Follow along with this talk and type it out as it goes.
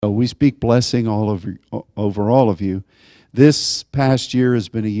we speak blessing over all of you. This past year has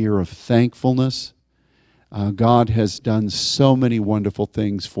been a year of thankfulness. God has done so many wonderful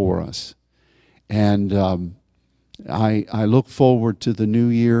things for us. And I look forward to the new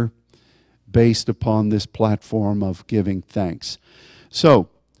year based upon this platform of giving thanks. So,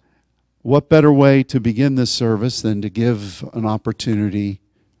 what better way to begin this service than to give an opportunity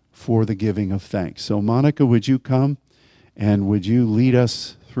for the giving of thanks? So, Monica, would you come and would you lead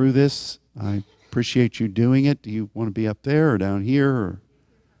us through this? I appreciate you doing it. Do you want to be up there or down here? Or?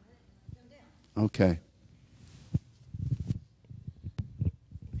 Okay.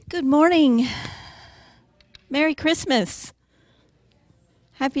 Good morning. Merry Christmas.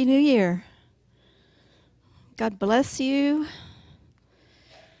 Happy New Year. God bless you.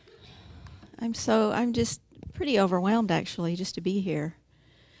 I'm just pretty overwhelmed, actually, just to be here.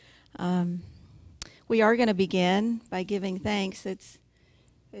 We are going to begin by giving thanks. It's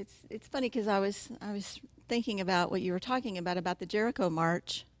funny because I was thinking about what you were talking about the Jericho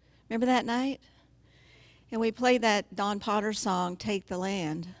March. Remember that night? And we played that Don Potter song, Take the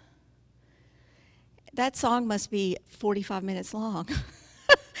Land. That song must be 45 minutes long.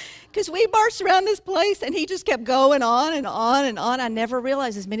 Because we marched around this place, and he just kept going on and on and on. I never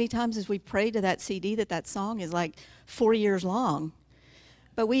realized as many times as we prayed to that CD that song is like 4 years long.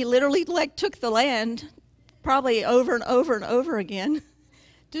 But we literally took the land probably over and over and over again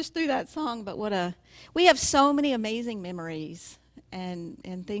just through that song. But we have so many amazing memories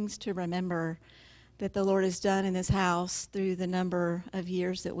and things to remember that the Lord has done in this house through the number of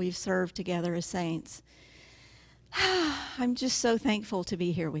years that we've served together as saints. I'm just so thankful to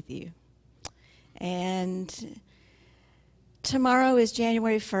be here with you. And tomorrow is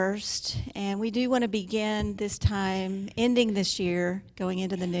January 1st, and we do want to begin this time, ending this year, going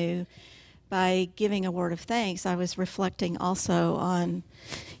into the new, by giving a word of thanks. I was reflecting also on,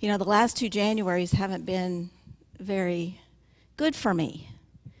 the last 2 Januaries haven't been very good for me.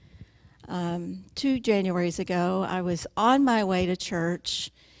 2 Januaries ago, I was on my way to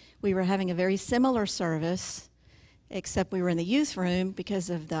church. We were having a very similar service, except we were in the youth room because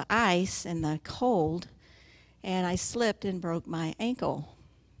of the ice and the cold, and I slipped and broke my ankle.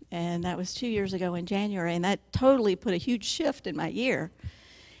 And that was 2 years ago in January, and that totally put a huge shift in my year.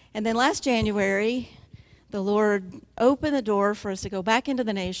 And then last January, the Lord opened the door for us to go back into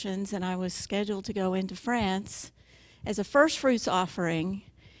the nations, and I was scheduled to go into France as a first fruits offering.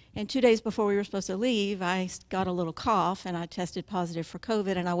 And 2 days before we were supposed to leave, I got a little cough, and I tested positive for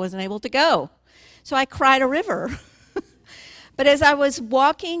COVID, and I wasn't able to go. So I cried a river. But as I was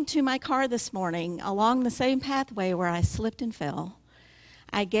walking to my car this morning, along the same pathway where I slipped and fell,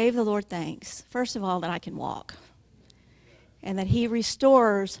 I gave the Lord thanks, first of all, that I can walk, and that He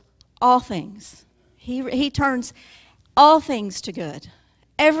restores all things. He turns all things to good.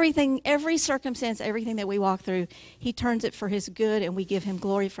 Everything, every circumstance, everything that we walk through, He turns it for His good, and we give Him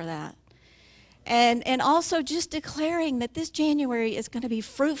glory for that. And also just declaring that this January is going to be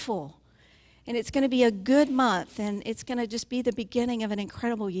fruitful, and it's going to be a good month, and it's going to just be the beginning of an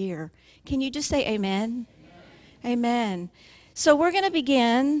incredible year. Can you just say amen? Amen. Amen. So we're going to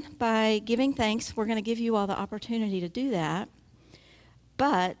begin by giving thanks. We're going to give you all the opportunity to do that.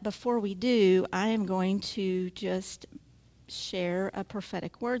 But before we do, I am going to just share a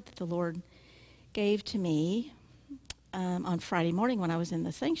prophetic word that the Lord gave to me on Friday morning when I was in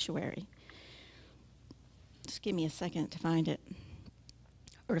the sanctuary. Just give me a second to find it,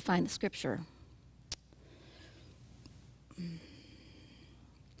 or to find the scripture.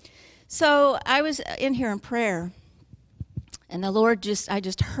 So I was in here in prayer, and the Lord I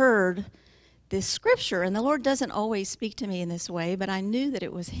just heard this scripture, and the Lord doesn't always speak to me in this way, but I knew that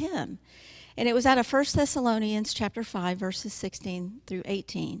it was Him. And it was out of 1 Thessalonians chapter 5, verses 16 through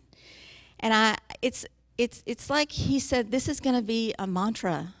 18. And it's like He said, this is going to be a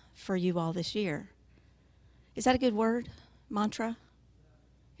mantra for you all this year. Is that a good word? Mantra?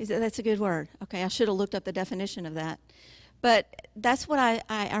 That's a good word. Okay, I should have looked up the definition of that. But that's what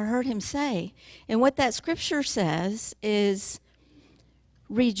I heard Him say. And what that scripture says is,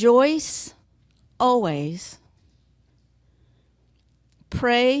 rejoice always,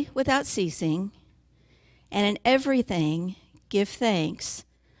 pray without ceasing, and in everything give thanks,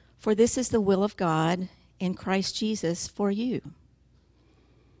 for this is the will of God in Christ Jesus for you.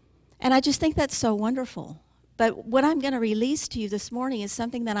 And I just think that's so wonderful. But what I'm going to release to you this morning is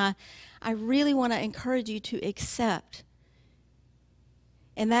something that I really want to encourage you to accept.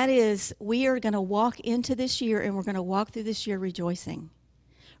 And that is, we are going to walk into this year, and we're going to walk through this year rejoicing.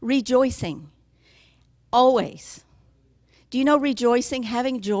 Rejoicing. Always. Do you know rejoicing,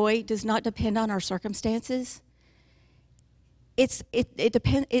 having joy, does not depend on our circumstances?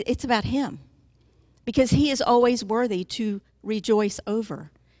 it's about him, because he is always worthy to rejoice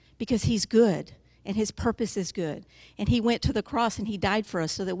over, because he's good and his purpose is good. And he went to the cross and he died for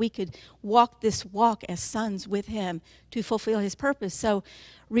us so that we could walk this walk as sons with him to fulfill his purpose. So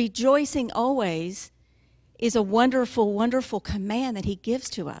rejoicing always is a wonderful, wonderful command that he gives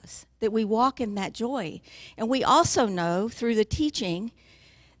to us, that we walk in that joy. And we also know through the teaching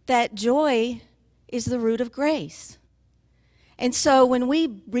that joy is the root of grace. And so when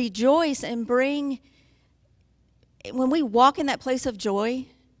we rejoice and when we walk in that place of joy,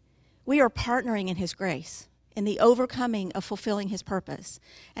 we are partnering in his grace, in the overcoming of fulfilling his purpose.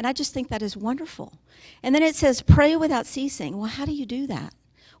 And I just think that is wonderful. And then it says, pray without ceasing. Well, how do you do that?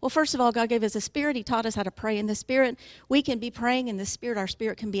 Well, first of all, God gave us a spirit. He taught us how to pray in the spirit. We can be praying in the spirit. Our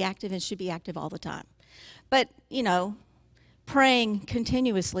spirit can be active and should be active all the time. But, praying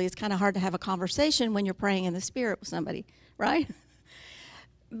continuously, it's kind of hard to have a conversation when you're praying in the spirit with somebody, right?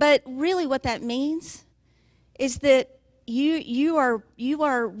 But really what that means is that you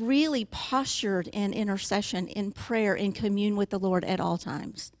are really postured in intercession, in prayer, in commune with the Lord at all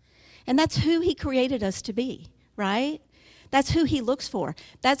times. And that's who he created us to be, right? That's who he looks for.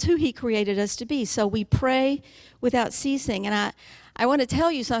 That's who he created us to be. So we pray without ceasing. And I want to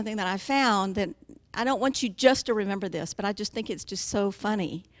tell you something that I found, that I don't want you just to remember this, but I just think it's just so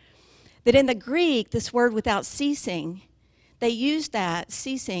funny, that in the Greek, this word without ceasing, they use that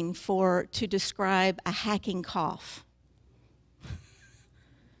ceasing to describe a hacking cough.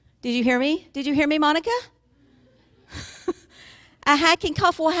 Did you hear me? Did you hear me, Monica? A hacking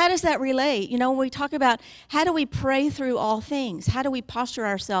cough. Well, how does that relate? When we talk about how do we pray through all things? How do we posture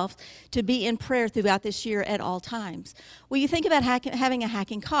ourselves to be in prayer throughout this year at all times? Well, you think about having a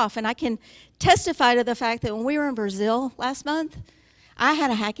hacking cough, and I can testify to the fact that when we were in Brazil last month, I had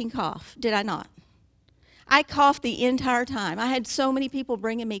a hacking cough. Did I not? I coughed the entire time. I had so many people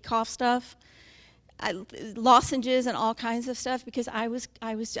bringing me cough stuff, lozenges and all kinds of stuff, because I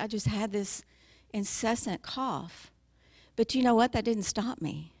just had this incessant cough. But you know what? That didn't stop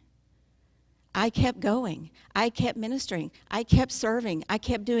me. I kept going. I kept ministering. I kept serving. I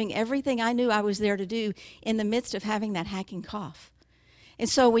kept doing everything I knew I was there to do in the midst of having that hacking cough. And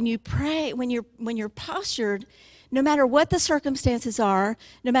so when you pray, when you're postured, no matter what the circumstances are,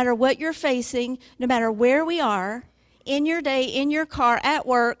 no matter what you're facing, no matter where we are, in your day, in your car, at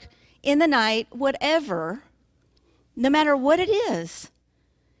work, in the night, whatever, no matter what it is,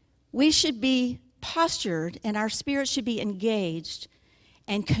 we should be postured and our spirit should be engaged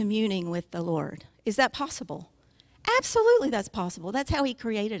and communing with the Lord. Is that possible? Absolutely, that's possible. That's how he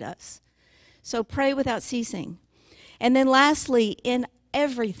created us. So pray without ceasing. And then lastly, in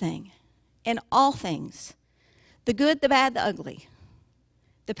everything, in all things, the good, the bad, the ugly,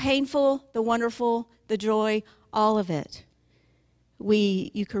 the painful, the wonderful, the joy, all of it,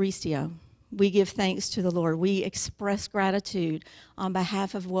 we Eucharistio. We give thanks to the Lord. We express gratitude on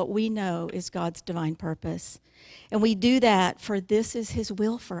behalf of what we know is God's divine purpose. And we do that for this is his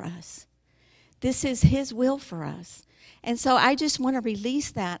will for us. This is his will for us. And so I just want to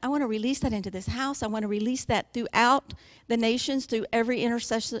release that. I want to release that into this house. I want to release that throughout the nations, through every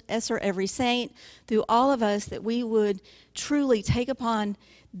intercessor, every saint, through all of us, that we would truly take upon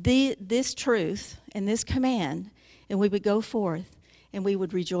this truth and this command, and we would go forth and we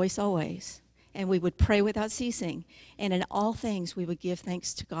would rejoice always, and we would pray without ceasing, and in all things we would give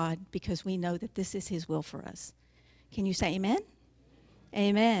thanks to God, because we know that this is his will for us. Can you say amen?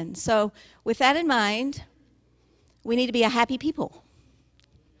 Amen. So with that in mind, we need to be a happy people.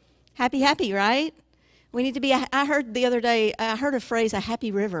 Happy, right? We need to be, I heard the other day, I heard a phrase, a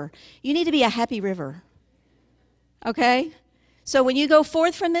happy river. You need to be a happy river. Okay? So when you go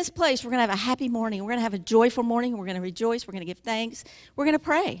forth from this place, we're going to have a happy morning. We're going to have a joyful morning. We're going to rejoice. We're going to give thanks. We're going to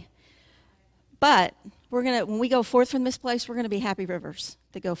pray. But when we go forth from this place, we're going to be happy rivers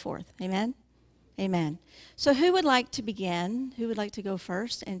that go forth. Amen? Amen. So who would like to begin? Who would like to go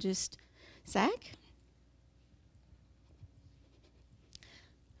first? And just, Zach?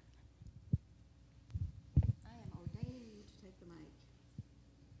 I am ordaining you to take the mic.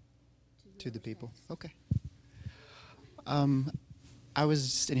 To the people. Okay. I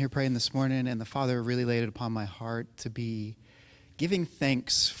was in here praying this morning, and the Father really laid it upon my heart to be giving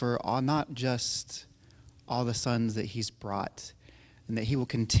thanks for not just all the sons that he's brought, and that he will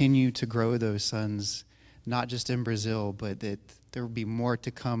continue to grow those sons, not just in Brazil, but that there will be more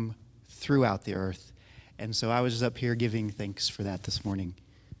to come throughout the earth. And so I was just up here giving thanks for that this morning.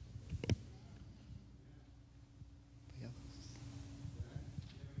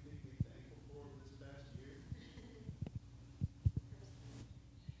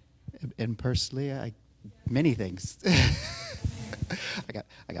 And personally, many things.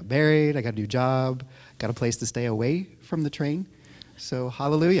 I got married, I got a new job, got a place to stay away from the train. So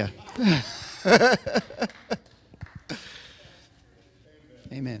hallelujah.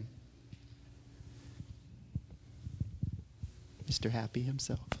 Amen. Mr. Happy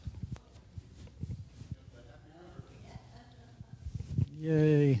himself.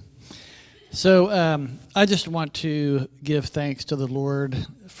 Yay. So I just want to give thanks to the Lord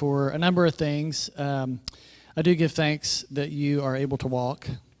for a number of things. I do give thanks that you are able to walk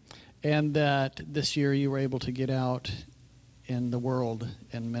and that this year you were able to get out in the world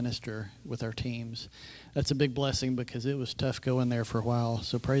and minister with our teams. That's a big blessing because it was tough going there for a while,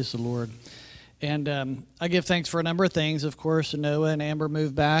 so praise the Lord. And I give thanks for a number of things. Of course, Noah and Amber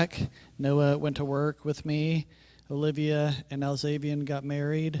moved back. Noah went to work with me. Olivia and Alzavian got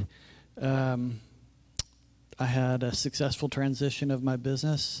married. I had a successful transition of my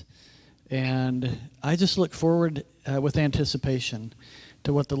business. And I just look forward with anticipation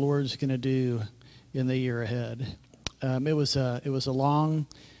to what the Lord's going to do in the year ahead. It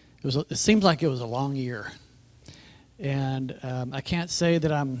seems like it was a long year. And I can't say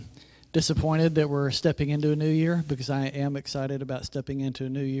that I'm disappointed that we're stepping into a new year, because I am excited about stepping into a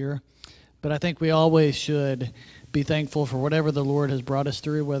new year. But I think we always should be thankful for whatever the Lord has brought us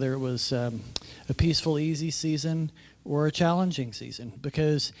through, whether it was a peaceful, easy season or a challenging season,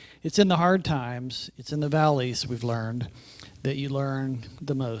 because it's in the hard times, it's in the valleys, we've learned, that you learn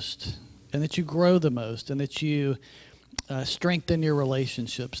the most, and that you grow the most, and that you strengthen your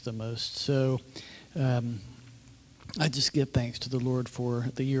relationships the most. So I just give thanks to the Lord for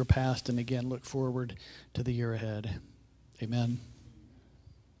the year past, and again, look forward to the year ahead. Amen.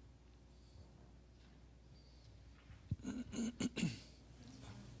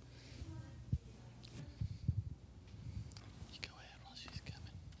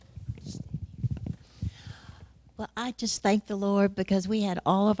 Well, I just thank the Lord because we had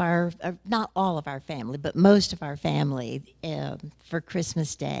all of our, not all of our family, but most of our family for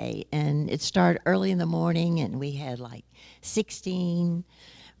Christmas Day. And it started early in the morning, and we had like 16.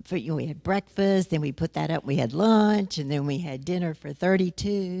 We had breakfast, then we put that up. We had lunch, and then we had dinner for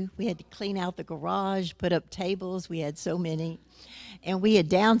 32. We had to clean out the garage, put up tables. We had so many. And we had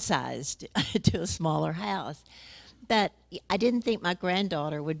downsized to a smaller house. But I didn't think my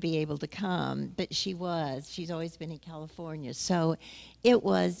granddaughter would be able to come, but she was. She's always been in California. So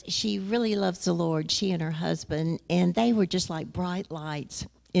she really loves the Lord, she and her husband, and they were just like bright lights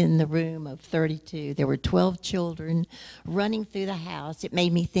in the room of 32. There were 12 children running through the house. It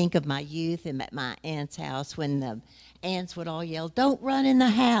made me think of my youth and at my aunt's house when the aunts would all yell, "Don't run in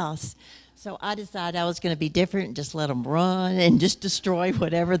the house." So I decided I was going to be different and just let them run and just destroy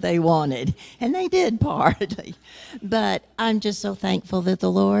whatever they wanted. And they did partly. But I'm just so thankful that the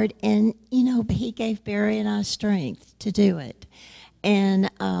Lord, and, He gave Barry and I strength to do it.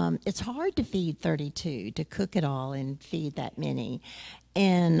 And it's hard to feed 32, to cook it all and feed that many,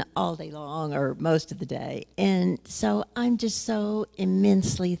 and all day long or most of the day. And so I'm just so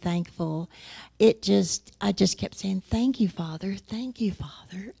immensely thankful. I just kept saying, "Thank you, Father. Thank you,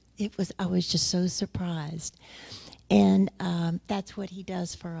 Father." I was just so surprised. And that's what He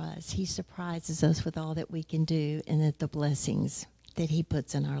does for us. He surprises us with all that we can do and the blessings that He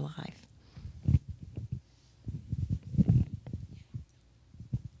puts in our life.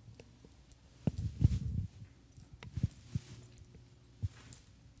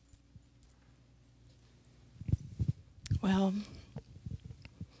 Well,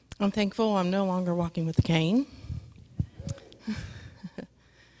 I'm thankful I'm no longer walking with a cane.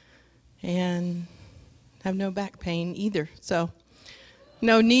 And have no back pain either. So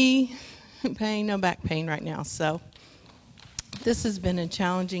no knee pain, no back pain right now. So this has been a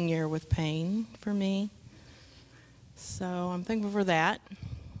challenging year with pain for me. So I'm thankful for that.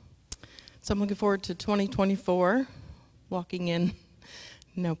 So I'm looking forward to 2024, walking in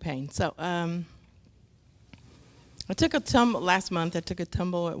no pain. So I took a tumble last month. I took a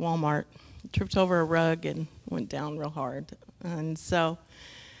tumble at Walmart, tripped over a rug and went down real hard. And so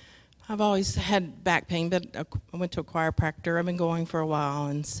I've always had back pain, but I went to a chiropractor. I've been going for a while,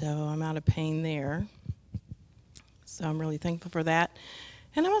 and so I'm out of pain there. So I'm really thankful for that.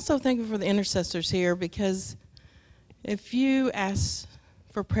 And I'm also thankful for the intercessors here, because if you ask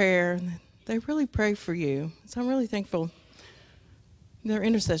for prayer, they really pray for you. So I'm really thankful. They're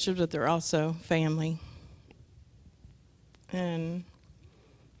intercessors, but they're also family. And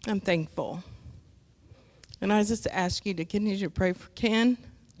I'm thankful. And I just ask you to continue to pray for Ken,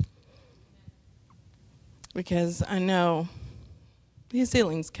 because I know his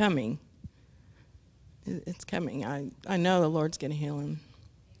healing's coming. It's coming. I know the Lord's going to heal him.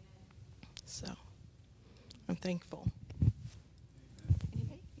 So I'm thankful.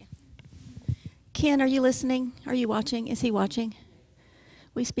 Ken, are you listening? Are you watching? Is he watching?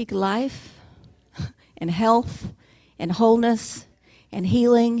 We speak life and health and wholeness and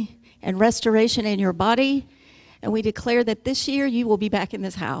healing and restoration in your body. And we declare that this year you will be back in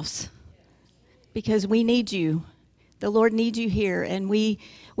this house because we need you. The Lord needs you here. And we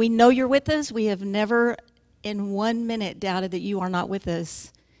know you're with us. We have never in 1 minute doubted that you are not with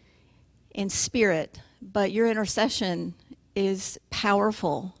us in spirit. But your intercession is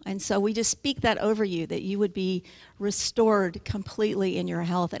powerful. And so we just speak that over you, that you would be restored completely in your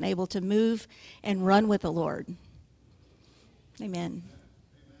health and able to move and run with the Lord. Amen.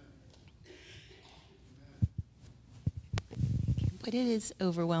 But it is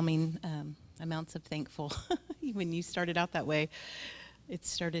overwhelming amounts of thankful. When you started out that way, it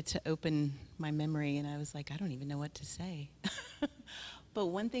started to open my memory, and I was like, I don't even know what to say. But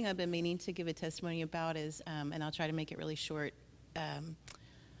one thing I've been meaning to give a testimony about is, and I'll try to make it really short, and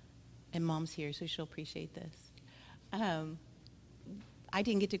Mom's here, so she'll appreciate this. I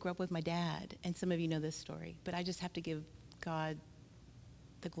didn't get to grow up with my dad, and some of you know this story, but I just have to give God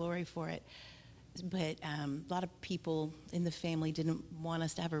the glory for it. But a lot of people in the family didn't want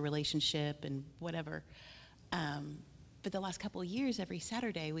us to have a relationship and whatever. But the last couple of years, every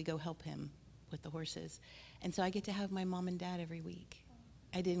Saturday, we go help him with the horses. And so I get to have my mom and dad every week.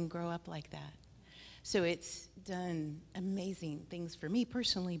 I didn't grow up like that. So it's done amazing things for me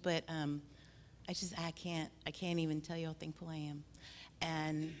personally, but I can't even tell you how thankful I am.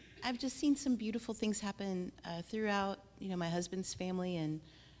 And I've just seen some beautiful things happen throughout, my husband's family and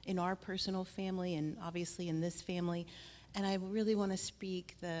in our personal family and obviously in this family. And I really want to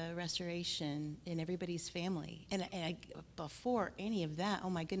speak the restoration in everybody's family. And before any of that, oh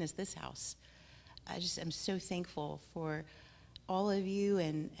my goodness, this house. I'm so thankful for all of you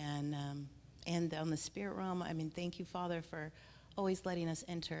and on the spirit realm. I mean, thank you, Father, for always letting us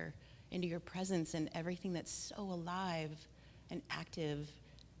enter into your presence and everything that's so alive and active,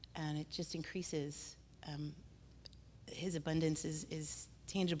 and it just increases. His abundance is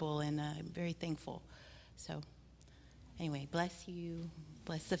tangible, and I'm very thankful. So anyway, bless you,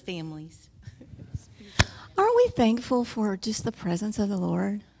 bless the families. Aren't we thankful for just the presence of the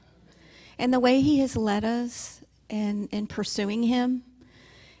Lord and the way he has led us in pursuing him?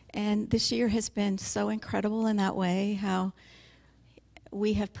 And this year has been so incredible in that way, how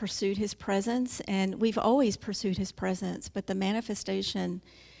we have pursued his presence, and we've always pursued his presence, but the manifestation,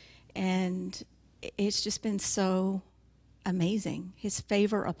 and it's just been so amazing. His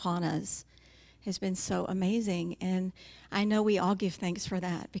favor upon us has been so amazing, and I know we all give thanks for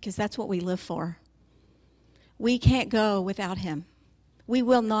that because that's what we live for. We can't go without him. We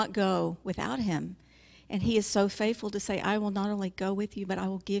will not go without him. And he is so faithful to say, I will not only go with you, but I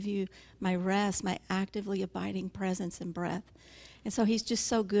will give you my rest, my actively abiding presence and breath. And so he's just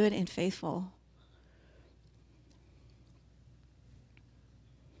so good and faithful.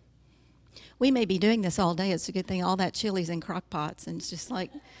 We may be doing this all day. It's a good thing all that chili's in crock pots and it's just like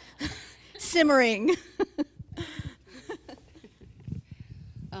simmering.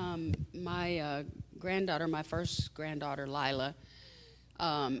 My granddaughter, my first granddaughter, Lila,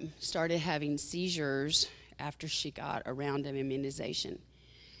 started having seizures after she got a round of immunization.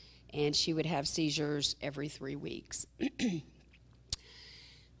 And she would have seizures every 3 weeks.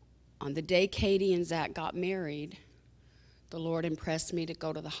 On the day Katie and Zach got married, the Lord impressed me to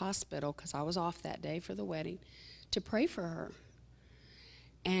go to the hospital, because I was off that day for the wedding, to pray for her.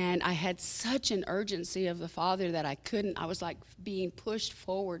 And I had such an urgency of the Father that I was like being pushed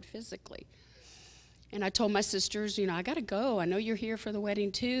forward physically. And I told my sisters, I got to go. I know you're here for the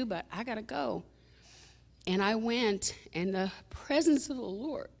wedding too, but I got to go. And I went, and the presence of the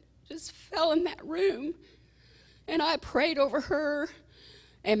Lord just fell in that room. And I prayed over her.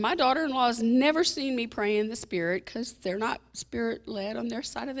 And my daughter-in-law has never seen me pray in the Spirit because they're not Spirit-led on their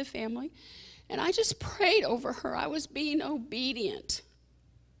side of the family. And I just prayed over her. I was being obedient.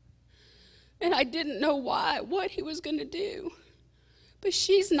 And I didn't know what he was going to do. But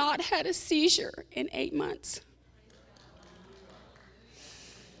she's not had a seizure in 8 months.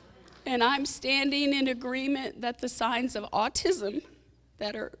 And I'm standing in agreement that the signs of autism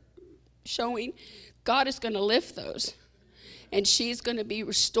that are showing, God is going to lift those. And she's going to be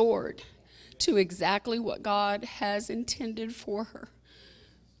restored to exactly what God has intended for her.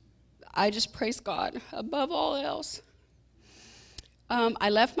 I just praise God above all else. I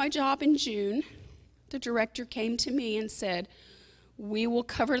left my job in June. The director came to me and said, we will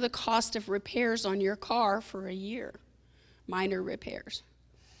cover the cost of repairs on your car for a year, minor repairs.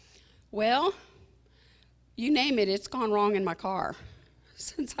 Well, you name it, it's gone wrong in my car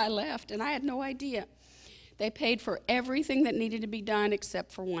since I left, and I had no idea. They paid for everything that needed to be done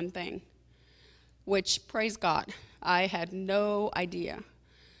except for one thing. which, praise God, I had no idea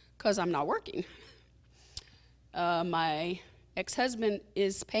because I'm not working. My ex-husband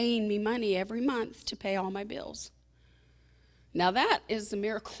is paying me money every month to pay all my bills. Now that is a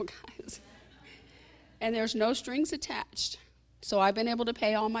miracle, guys. And there's no strings attached. So I've been able to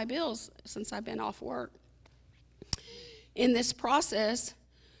pay all my bills since I've been off work. In this process,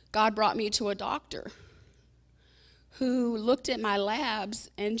 God brought me to a doctor who looked at my labs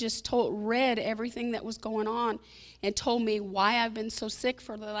and just read everything that was going on and told me why I've been so sick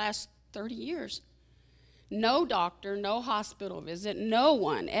for the last 30 years. No doctor, no hospital visit, no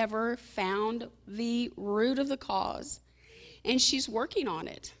one ever found the root of the cause. And she's working on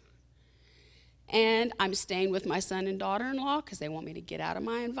it. And I'm staying with my son and daughter-in-law because they want me to get out of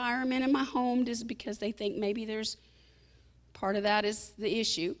my environment and my home, just because they think maybe there's part of that is the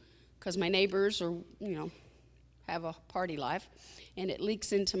issue, because my neighbors are, have a party life, and it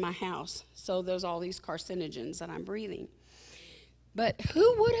leaks into my house. So there's all these carcinogens that I'm breathing. But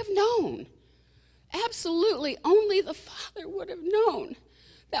who would have known? Absolutely, only the Father would have known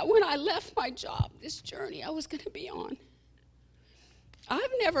that when I left my job, this journey I was going to be on.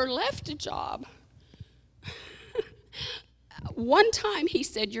 I've never left a job. One time he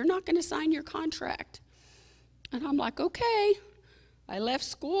said, "You're not going to sign your contract." And I'm like, okay. I left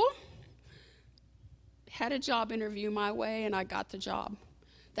school, had a job interview my way, and I got the job.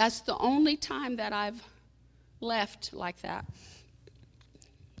 That's the only time that I've left like that.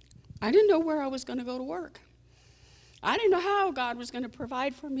 I didn't know where I was going to go to work. I didn't know how God was going to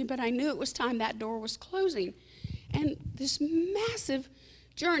provide for me, but I knew it was time that door was closing. And this massive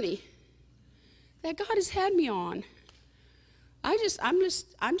journey that God has had me on, I'm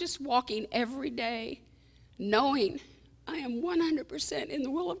just walking every day knowing I am 100% in the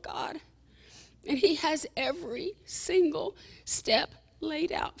will of God. And he has every single step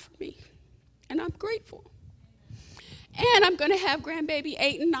laid out for me. And I'm grateful. And I'm going to have grandbaby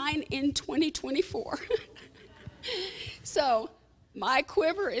 8 and 9 in 2024. So my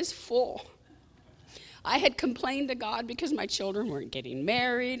quiver is full. I had complained to God because my children weren't getting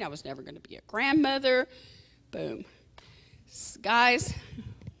married. I was never going to be a grandmother. Boom. Guys,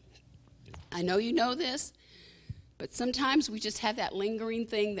 I know you know this, but sometimes we just have that lingering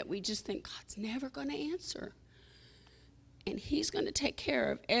thing that we just think God's never going to answer. And he's going to take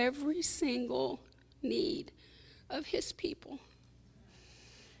care of every single need of his people.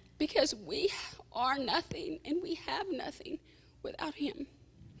 Because we are nothing and we have nothing without him.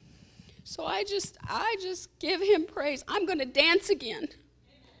 So I just give him praise. I'm going to dance again.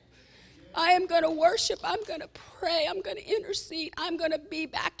 I am going to worship. I'm going to pray. I'm going to intercede. I'm going to be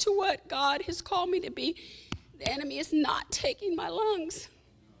back to what God has called me to be. The enemy is not taking my lungs.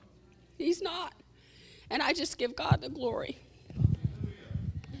 He's not. And I just give God the glory.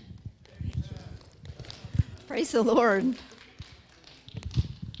 Praise the Lord.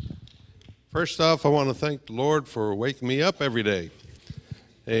 First off, I want to thank the Lord for waking me up every day.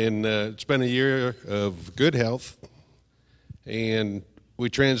 And it's been a year of good health. And we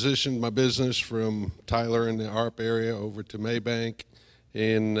transitioned my business from Tyler in the ARP area over to Maybank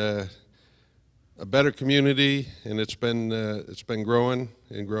in a better community, and it's been growing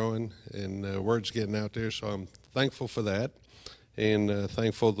and growing, and word's getting out there. So I'm thankful for that, and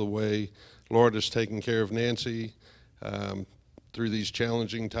thankful the way Lord has taken care of Nancy through these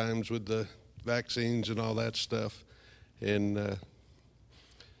challenging times with the vaccines and all that stuff, and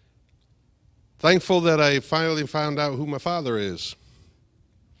thankful that I finally found out who my father is.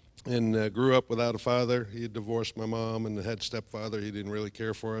 And grew up without a father. He had divorced my mom and had stepfather. He didn't really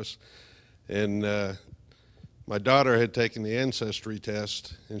care for us. And my daughter had taken the ancestry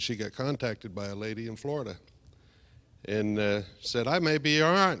test, and she got contacted by a lady in Florida and said, "I may be your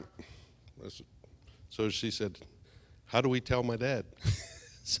aunt." So she said, "How do we tell my dad?"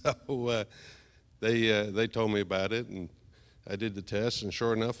 So they told me about it, and I did the test, and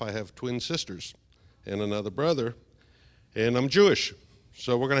sure enough, I have twin sisters and another brother, and I'm Jewish.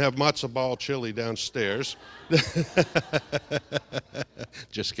 So we're going to have matzo ball chili downstairs.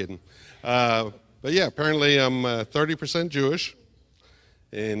 Just kidding. But yeah, apparently I'm 30% Jewish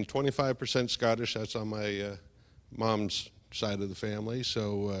and 25% Scottish. That's on my mom's side of the family.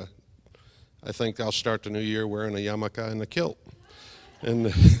 So I think I'll start the new year wearing a yarmulke and a kilt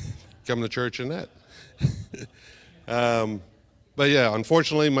and come to church in that. But yeah,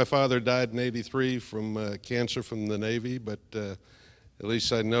 unfortunately, my father died in '83 from cancer from the Navy, but at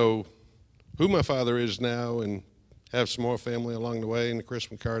least I know who my father is now and have some more family along the way, and the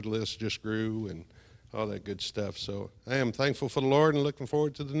Christmas card list just grew and all that good stuff. So I am thankful for the Lord and looking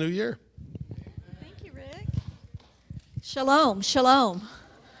forward to the new year. Thank you, Rick. Shalom, shalom.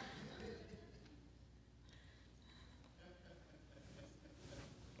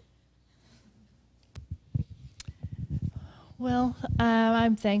 Well,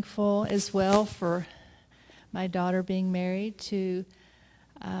 I'm thankful as well for my daughter being married to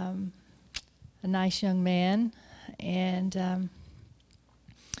a nice young man, and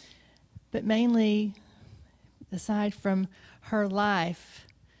but mainly, aside from her life,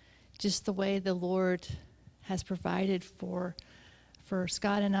 just the way the Lord has provided for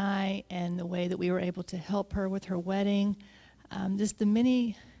Scott and I, and the way that we were able to help her with her wedding, just the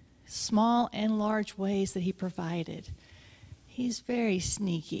many small and large ways that He provided. He's very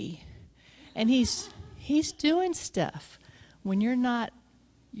sneaky, and he's doing stuff when you're not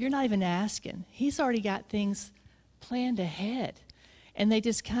even asking. He's already got things planned ahead, and they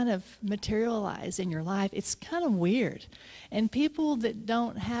just kind of materialize in your life. It's kind of weird, and people that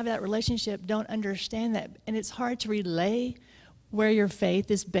don't have that relationship don't understand that, and it's hard to relay where your faith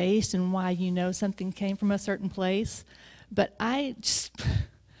is based and why you know something came from a certain place. But I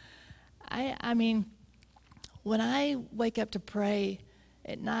mean, when I wake up to pray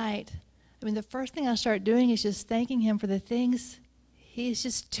at night, I mean, the first thing I start doing is just thanking Him for the things He's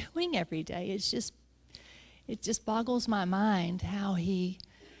just doing every day. It just boggles my mind how he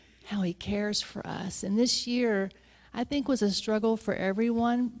cares for us. And this year, I think, was a struggle for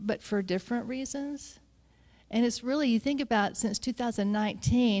everyone, but for different reasons. And it's really, you think about, since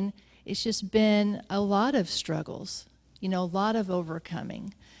 2019, it's just been a lot of struggles, a lot of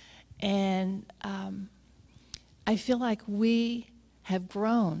overcoming. And I feel like we have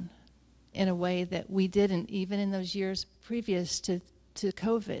grown in a way that we didn't even in those years previous to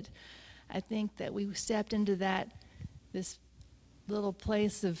COVID. I think that we stepped into this little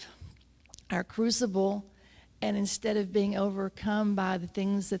place of our crucible, and instead of being overcome by the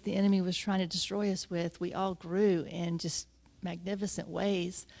things that the enemy was trying to destroy us with, we all grew in just magnificent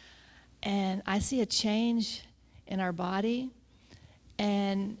ways. And I see a change in our body.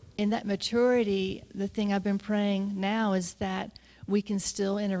 And in that maturity, the thing I've been praying now is that we can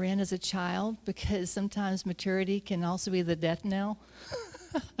still enter in as a child, because sometimes maturity can also be the death knell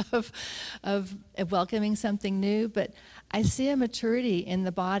of welcoming something new. But I see a maturity in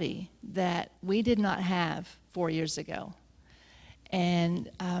the body that we did not have 4 years ago,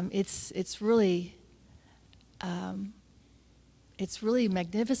 and it's really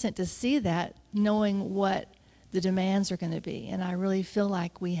magnificent to see that, knowing what the demands are going to be. And I really feel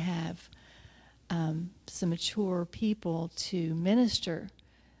like we have some mature people to minister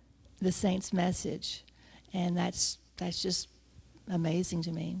the saints' message, and that's just amazing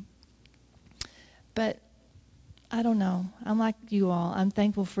to me. But I don't know. I'm like you all. I'm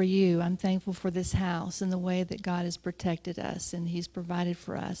thankful for you. I'm thankful for this house and the way that God has protected us, and He's provided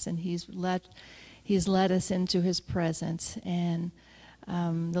for us, and He's led us into His presence. And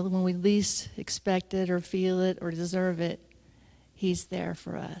when we least expect it or feel it or deserve it, He's there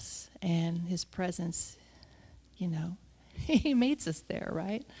for us. And His presence, He meets us there,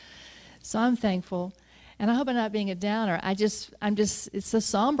 right? So I'm thankful. And I hope I'm not being a downer. It's a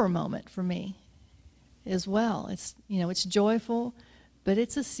somber moment for me as well. It's joyful, but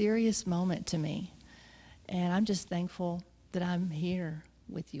it's a serious moment to me. And I'm just thankful that I'm here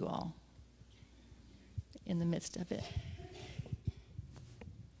with you all in the midst of it.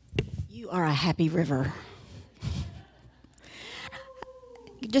 You are a happy river.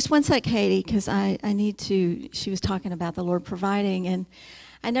 Just one sec, Katie, because I need to, she was talking about the Lord providing, and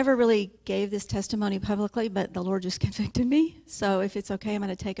I never really gave this testimony publicly, but the Lord just convicted me. So if it's okay, I'm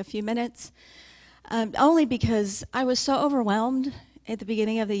going to take a few minutes. Only because I was so overwhelmed at the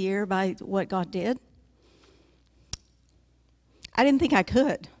beginning of the year by what God did. I didn't think I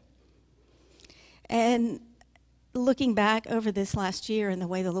could. And looking back over this last year and the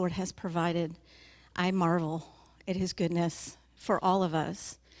way the Lord has provided, I marvel at His goodness for all of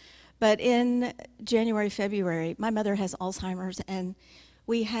us. But in January, February, my mother has Alzheimer's, and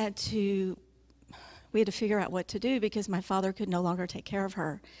we had to figure out what to do because my father could no longer take care of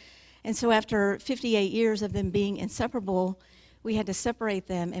her. And so after 58 years of them being inseparable, we had to separate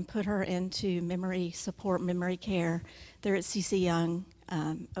them and put her into memory support, memory care. They're at C.C. Young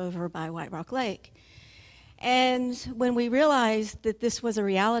over by White Rock Lake. And when we realized that this was a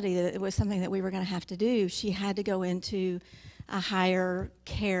reality, that it was something that we were going to have to do, she had to go into a higher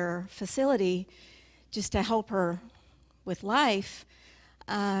care facility just to help her with life.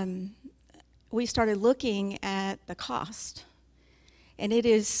 We started looking at the cost. And it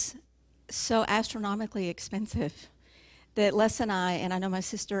is so astronomically expensive that Les and I know my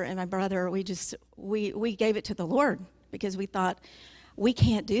sister and my brother, we gave it to the Lord because we thought, we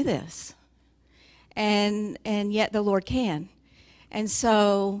can't do this. And yet the Lord can. And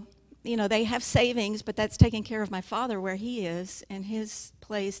so, they have savings, but that's taking care of my father where he is in his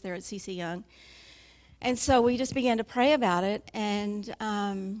place there at C.C. Young. And so we just began to pray about it, and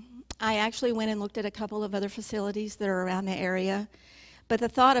I actually went and looked at a couple of other facilities that are around the area. But the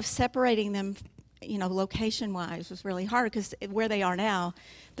thought of separating them, location-wise was really hard, because where they are now,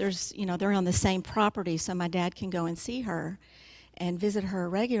 they're on the same property, so my dad can go and see her and visit her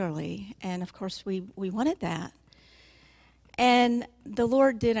regularly. And of course, we wanted that. And the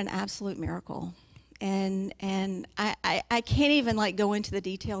Lord did an absolute miracle. And I can't even go into the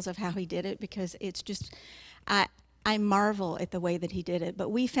details of how he did it, because it's just, I marvel at the way that he did it. But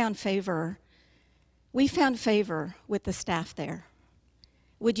we found favor with the staff there.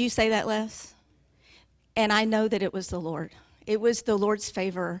 Would you say that, Les? And I know that it was the Lord. It was the Lord's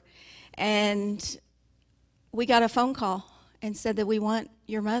favor. And we got a phone call and said that we want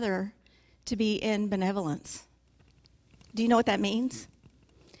your mother to be in benevolence. Do you know what that means?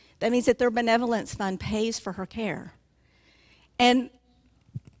 That means that their benevolence fund pays for her care. And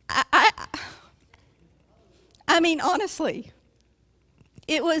I mean, honestly,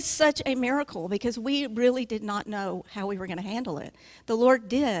 it was such a miracle, because we really did not know how we were going to handle it. The Lord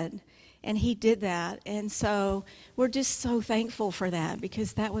did, and he did that. And so we're just so thankful for that,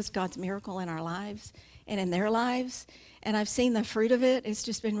 because that was God's miracle in our lives and in their lives. And I've seen the fruit of it. It's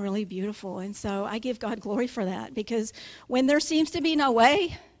just been really beautiful. And so I give God glory for that, because when there seems to be no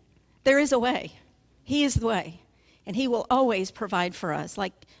way, there is a way. He is the way. And he will always provide for us.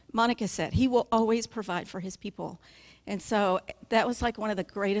 Like Monica said, he will always provide for his people. And so that was one of the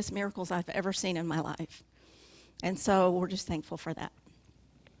greatest miracles I've ever seen in my life. And so we're just thankful for that.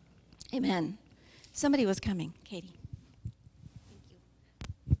 Amen. Somebody was coming. Katie. Thank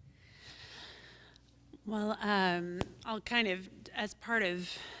you. Well, I'll kind of, as part of,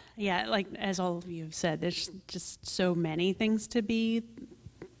 as all of you have said, there's just so many things to be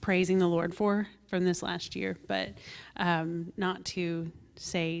praising the Lord for from this last year, but not to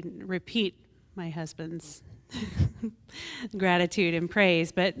repeat my husband's gratitude and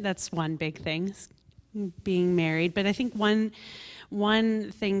praise, but that's one big thing, being married. But I think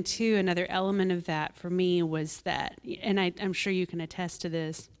one thing too, another element of that for me was that, and I'm sure you can attest to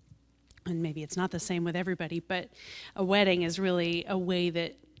this, and maybe it's not the same with everybody, but a wedding is really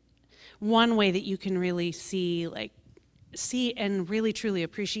one way that you can really see and really truly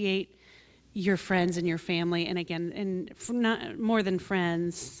appreciate your friends and your family. And again, and not more than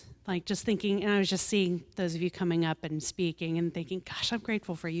friends, just thinking, and I was just seeing those of you coming up and speaking and thinking, gosh, I'm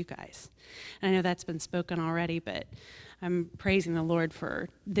grateful for you guys. And I know that's been spoken already, but I'm praising the Lord for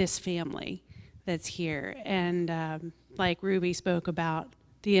this family that's here. And like Ruby spoke about,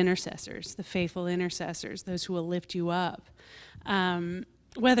 the intercessors, the faithful intercessors, those who will lift you up.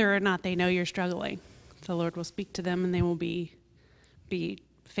 Whether or not they know you're struggling, the Lord will speak to them, and they will be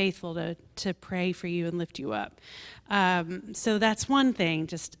faithful to pray for you and lift you up. So that's one thing,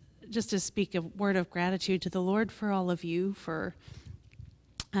 just to speak a word of gratitude to the Lord for all of you, for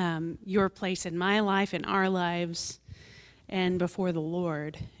your place in my life, in our lives, and before the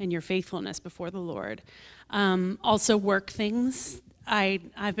Lord, and your faithfulness before the Lord. Also work things.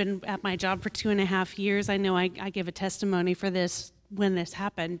 I've been at my job for 2.5 years. I know I give a testimony for this when this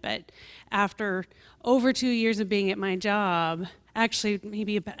happened, but after over 2 years of being at my job, actually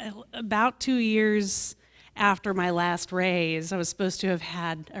maybe about 2 years after my last raise, I was supposed to have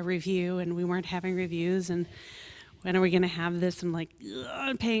had a review, and we weren't having reviews, and when are we going to have this?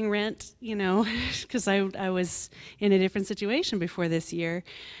 I'm paying rent, because I was in a different situation before this year.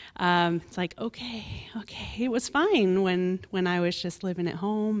 It's okay. It was fine when I was just living at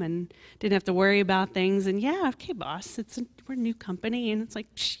home and didn't have to worry about things. And okay, boss, we're a new company, and it's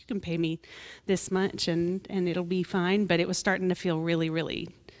you can pay me this much, and it'll be fine. But it was starting to feel really, really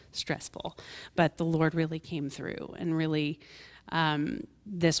stressful. But the Lord really came through, and really,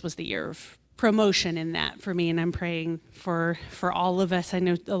 this was the year of promotion in that for me, and I'm praying for all of us. I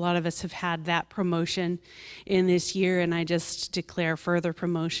know a lot of us have had that promotion in this year, and I just declare further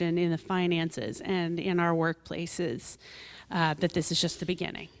promotion in the finances and in our workplaces, that this is just the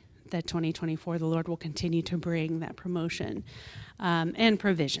beginning, that 2024 the Lord will continue to bring that promotion and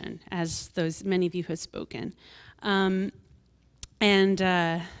provision, as many of you have spoken. And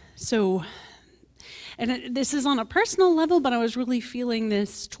this is on a personal level, but I was really feeling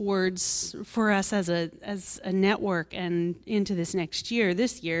this for us as a network and into this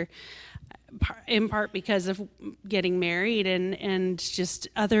year, in part because of getting married and just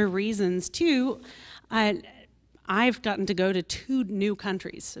other reasons too. I've gotten to go to 2 new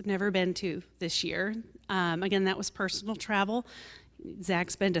countries I've never been to this year. Again, that was personal travel.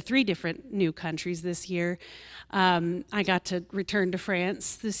 Zach's been to 3 different new countries this year. I got to return to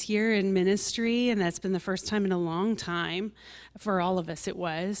France this year in ministry, and that's been the first time in a long time for all of us. It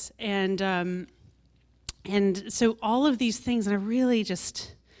was, and And so all of these things, and I really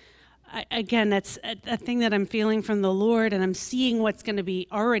just, again, that's a thing that I'm feeling from the Lord, and I'm seeing what's going to be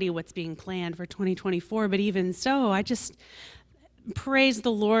already what's being planned for 2024. But even so, I just praise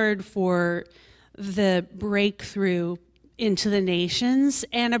the Lord for the breakthrough into the nations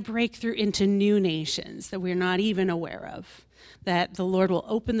and a breakthrough into new nations that we're not even aware of. That the Lord will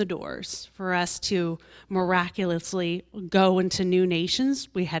open the doors for us to miraculously go into new nations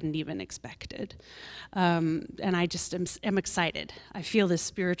we hadn't even expected. And I just am excited. I feel this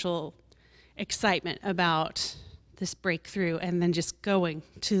spiritual excitement about this breakthrough, and then just going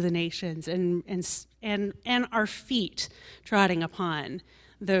to the nations and our feet trotting upon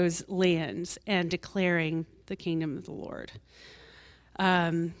those lands and declaring the kingdom of the Lord.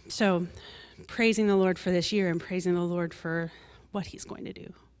 So praising the Lord for this year and praising the Lord for what he's going to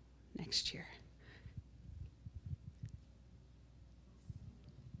do next year.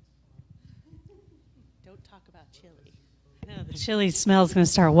 Don't talk about chili. The chili smell is going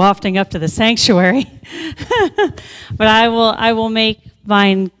to start wafting up to the sanctuary. But I will make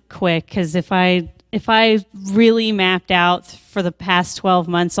mine quick, because if I really mapped out for the past 12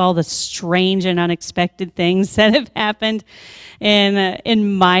 months all the strange and unexpected things that have happened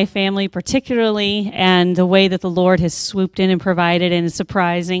in my family particularly, and the way that the Lord has swooped in and provided in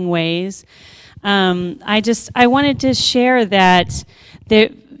surprising ways, I wanted to share that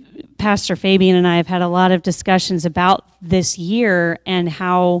Pastor Fabian and I have had a lot of discussions about this year and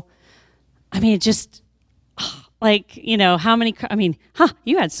how, it just, like, how many,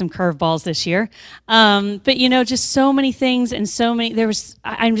 you had some curveballs this year. But, just so many things and so many,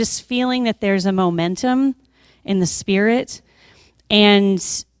 I'm just feeling that there's a momentum in the spirit. And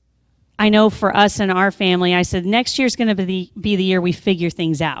I know for us and our family, I said, next year's going to be the year we figure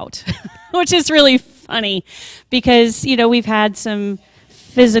things out, which is really funny because, we've had some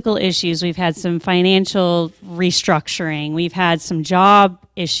physical issues, we've had some financial restructuring, we've had some job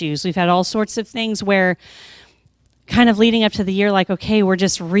issues, we've had all sorts of things where kind of leading up to the year, like, okay, we're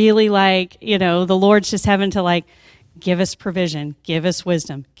just really like, the Lord's just having to like give us provision, give us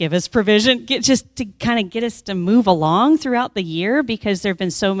wisdom, give us provision, just to kind of get us to move along throughout the year, because there have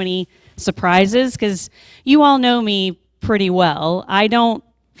been so many surprises. Because you all know me pretty well. I don't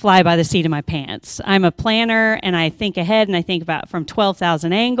fly by the seat of my pants. I'm a planner, and I think ahead, and I think about from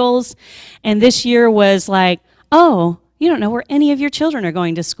 12,000 angles. And this year was like, oh, you don't know where any of your children are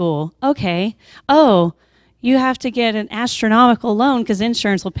going to school. Okay. Oh, you have to get an astronomical loan because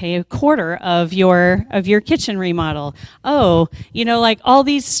insurance will pay a quarter of your kitchen remodel. Oh, like all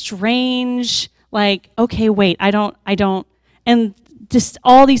these strange, like, okay, wait, I don't, and just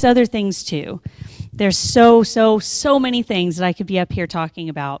all these other things too. There's so many things that I could be up here talking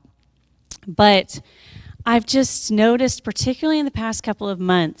about. But I've just noticed, particularly in the past couple of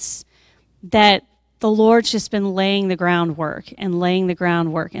months, that the Lord's just been laying the groundwork and laying the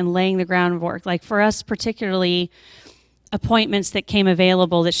groundwork and laying the groundwork. Like for us, particularly appointments that came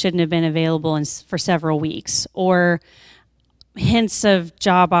available that shouldn't have been available for several weeks, or hints of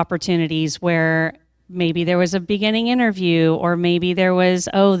job opportunities where maybe there was a beginning interview, or maybe there was,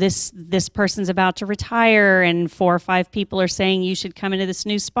 this person's about to retire and 4 or 5 people are saying you should come into this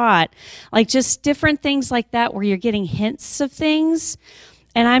new spot. Like just different things like that where you're getting hints of things.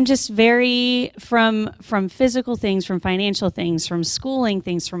 And I'm just very, from physical things, from financial things, from schooling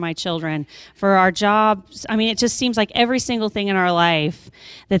things for my children, for our jobs. It just seems like every single thing in our life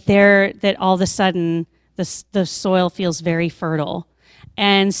that all of a sudden the soil feels very fertile.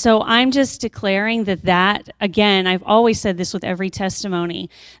 And so I'm just declaring that, again, I've always said this with every testimony,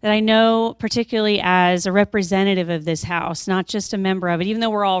 that I know, particularly as a representative of this house, not just a member of it, even though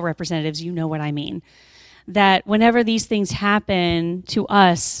we're all representatives, you know what I mean, that whenever these things happen to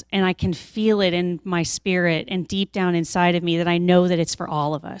us, and I can feel it in my spirit and deep down inside of me, that I know that it's for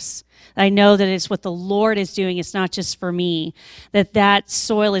all of us. I know that it's what the Lord is doing. It's not just for me, that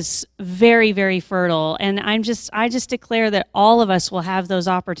soil is very, very fertile. And I just declare that all of us will have those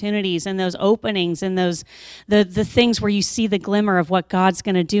opportunities and those openings and those, the things where you see the glimmer of what God's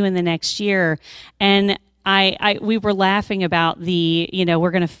going to do in the next year. And we were laughing about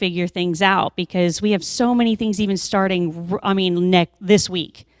we're going to figure things out, because we have so many things even starting, this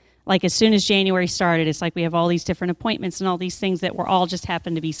week. Like as soon as January started, it's like we have all these different appointments and all these things that were all just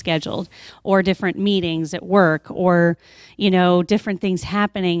happened to be scheduled, or different meetings at work, or, different things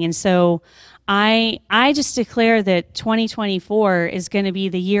happening. And so I just declare that 2024 is going to be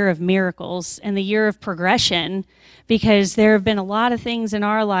the year of miracles and the year of progression, because there have been a lot of things in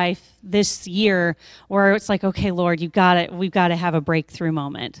our life this year where it's like, okay, Lord, we've got to have a breakthrough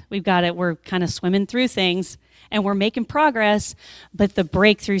moment. We're kind of swimming through things and we're making progress, but the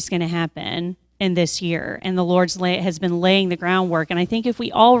breakthrough's going to happen. in this year, and the Lord's has been laying the groundwork. And I think if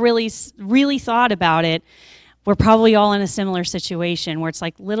we all really thought about it, we're probably all in a similar situation where it's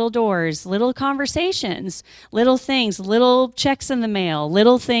like little doors, little conversations, little things, little checks in the mail,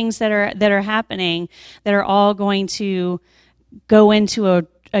 little things that are happening that are all going to go into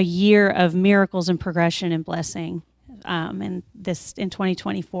a year of miracles and progression and blessing in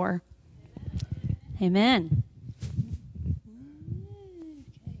 2024. Amen.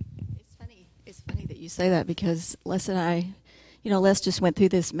 It's funny that you say that, because Les and I, Les just went through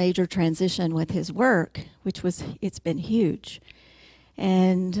this major transition with his work, it's been huge.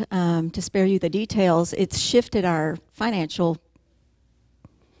 And to spare you the details, it's shifted our finances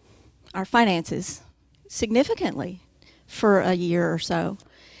significantly for a year or so.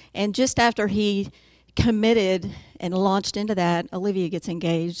 And just after he committed and launched into that, Olivia gets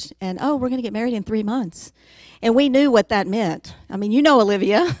engaged, and we're going to get married in 3 months. And we knew what that meant. I mean,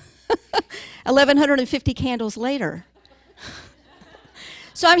 Olivia, 1,150 candles later.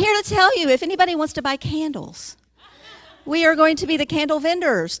 So I'm here to tell you, if anybody wants to buy candles, we are going to be the candle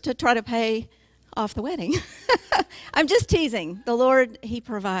vendors to try to pay off the wedding. I'm just teasing. The Lord, He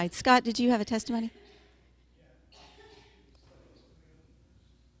provides. Scott, did you have a testimony?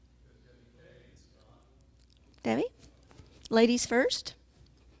 Debbie? Ladies first?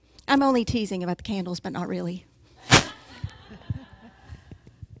 I'm only teasing about the candles, but not really.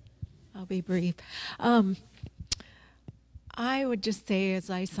 I'll be brief. I would just say, as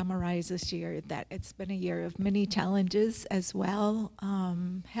I summarize this year, that it's been a year of many challenges as well.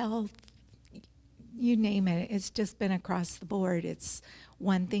 Health, you name it. It's just been across the board. It's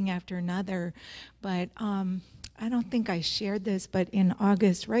one thing after another. But I don't think I shared this, but in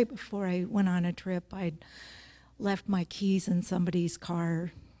August, right before I went on a trip, I'd left my keys in somebody's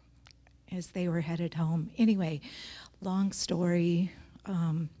car as they were headed home. Anyway, long story.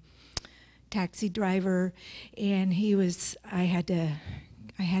 Taxi driver, and I had to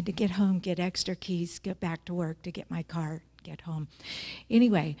get home, get extra keys, get back to work to get my car, get home.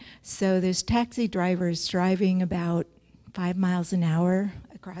 Anyway, so this taxi driver is driving about 5 miles an hour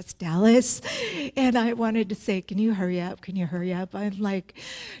across Dallas, and I wanted to say, can you hurry up? Can you hurry up? I'm like,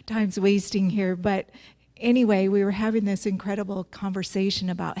 time's wasting here. But anyway, we were having this incredible conversation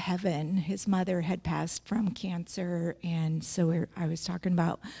about heaven. His mother had passed from cancer, and so I was talking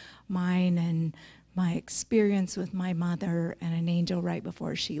about mine and my experience with my mother and an angel right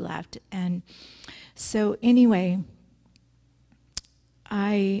before she left. And so anyway,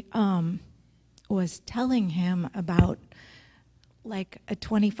 I was telling him about like a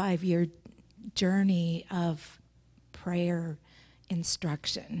 25-year journey of prayer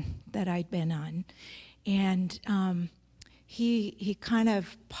instruction that I'd been on. And he kind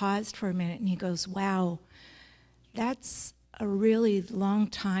of paused for a minute and he goes, wow, that's a really long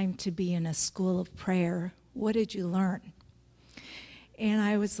time to be in a school of prayer. What did you learn? And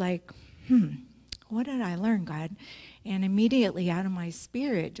I was like, what did I learn, God? And immediately out of my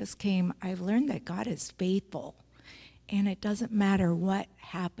spirit just came, I've learned that God is faithful. And it doesn't matter what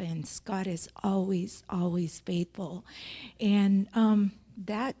happens, God is always, always faithful. And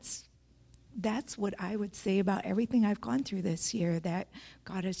that's what I would say about everything I've gone through this year, that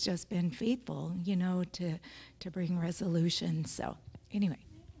God has just been faithful, to bring resolution. So anyway.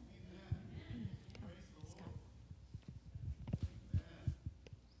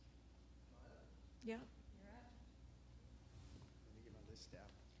 Yeah.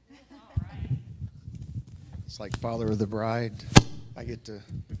 It's like father of the bride. I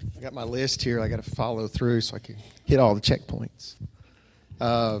got my list here. I got to follow through so I can hit all the checkpoints.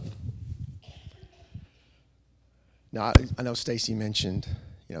 Now, I know Stacy mentioned,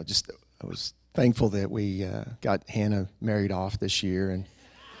 I was thankful that we got Hannah married off this year, and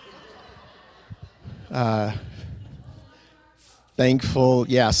thankful,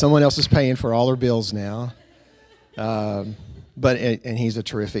 someone else is paying for all her bills now, but he's a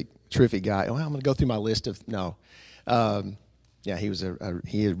terrific guy. Well, I'm going to go through my list of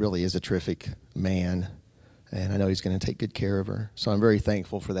he really is a terrific man, and I know he's going to take good care of her. So I'm very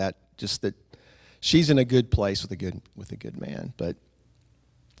thankful for that. Just that. She's in a good place with a good man, but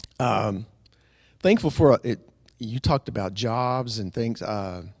thankful for it. You talked about jobs and things.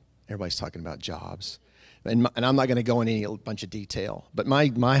 Everybody's talking about jobs, and I'm not going to go into a bunch of detail. But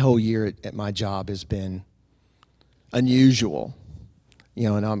my whole year at my job has been unusual,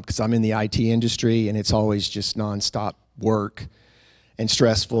 and because I'm in the IT industry, and it's always just nonstop work and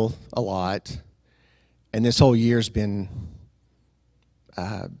stressful a lot. And this whole year's been.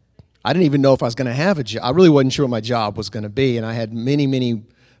 I didn't even know if I was going to have a job. I really wasn't sure what my job was going to be, and I had many, many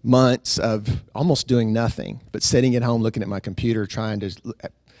months of almost doing nothing, but sitting at home looking at my computer trying to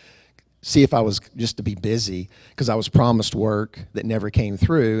see if I was just to be busy, because I was promised work that never came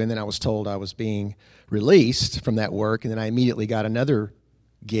through, and then I was told I was being released from that work, and then I immediately got another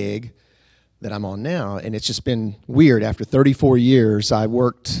gig that I'm on now, and it's just been weird. After 34 years, I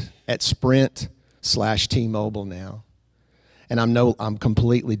worked at Sprint / T-Mobile now, and I'm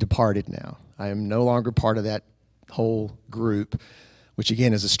completely departed now. I am no longer part of that whole group, which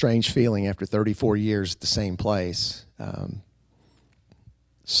again is a strange feeling after 34 years at the same place.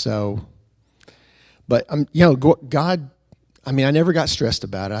 But God, I mean, I never got stressed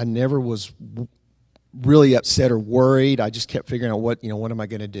about it. I never was really upset or worried. I just kept figuring out what am I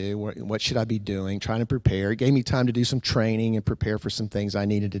going to do? What should I be doing? Trying to prepare. It gave me time to do some training and prepare for some things I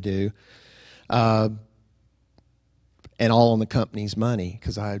needed to do. And all on the company's money,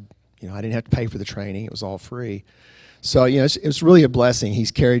 because I didn't have to pay for the training. It was all free. So, it was really a blessing.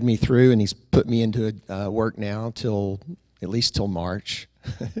 He's carried me through, and he's put me into work now at least till March.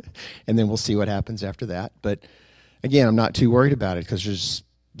 And then we'll see what happens after that. But again, I'm not too worried about it, because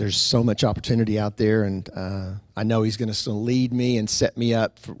there's so much opportunity out there, and I know he's going to lead me and set me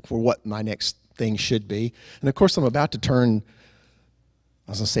up for what my next thing should be. And of course, I'm about to turn,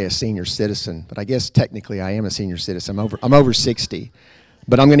 I was going to say a senior citizen, but I guess technically I am a senior citizen. I'm over 60.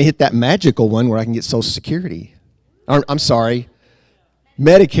 But I'm going to hit that magical one where I can get Social Security. I'm sorry,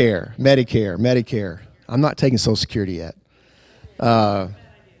 Medicare. I'm not taking Social Security yet.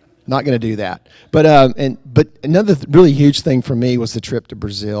 Not going to do that. But another really huge thing for me was the trip to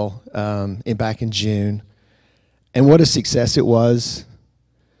Brazil back in June, and what a success it was.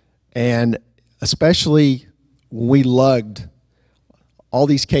 And especially when we lugged all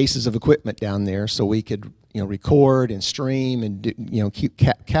these cases of equipment down there, so we could record and stream and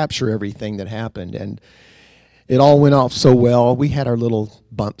capture everything that happened. And it all went off so well. We had our little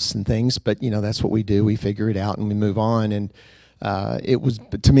bumps and things, but that's what we do. We figure it out and we move on. And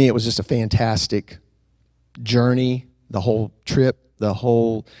to me, it was just a fantastic journey. The whole trip,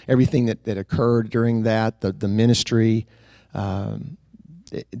 everything that occurred during that, the ministry,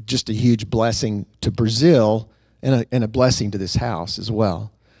 just a huge blessing to Brazil and a blessing to this house as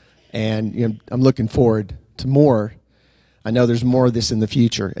well. And I'm looking forward to more. I know there's more of this in the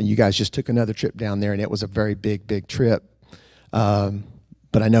future, and you guys just took another trip down there, and it was a very big trip. But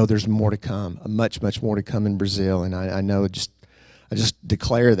I know there's more to come, much more to come in Brazil, and I know I just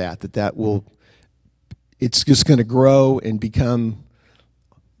declare that will, it's just going to grow and become,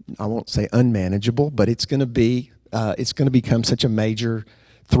 I won't say unmanageable, but it's going to become such a major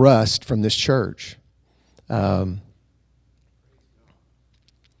thrust from this church. And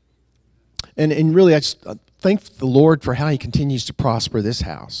really, I just thank the Lord for how He continues to prosper this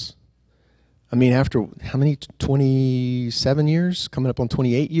house. I mean, after how many, 27 years, coming up on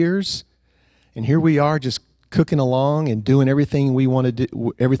 28 years, and here we are just cooking along and doing everything we want to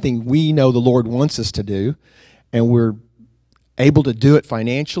do, everything we know the Lord wants us to do, and we're able to do it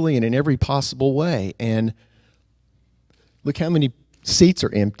financially and in every possible way. And look how many seats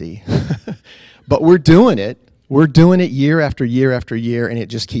are empty. But we're doing it. We're doing it year after year after year, and it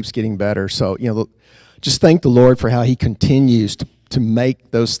just keeps getting better. So, just thank the Lord for how He continues to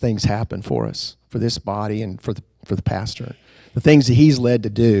make those things happen for us, for this body and for the pastor. The things that He's led to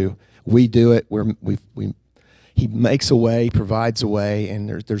do, we do it. He makes a way, provides a way, and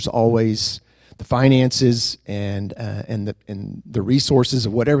there's always the finances and the resources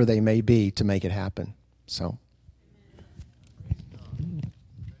of whatever they may be to make it happen. So.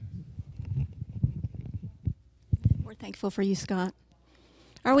 We're thankful for you, Scott.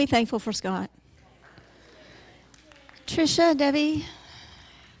 Are we thankful for Scott? Tricia, Debbie,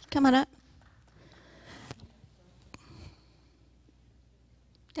 come on up.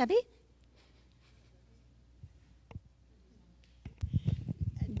 Debbie?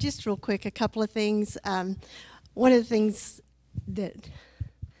 Just real quick, a couple of things. One of the things that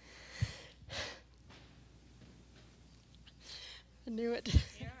I knew it.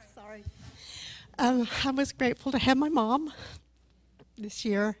 Sorry. I was grateful to have my mom this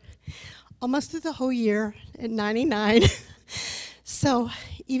year, almost through the whole year at 99. So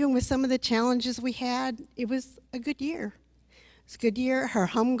even with some of the challenges we had, it was a good year. It's a good year. Her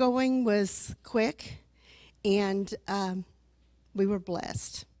homegoing was quick, and we were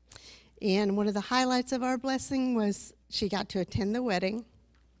blessed. And one of the highlights of our blessing was she got to attend the wedding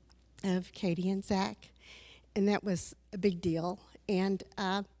of Katie and Zach, and that was a big deal. And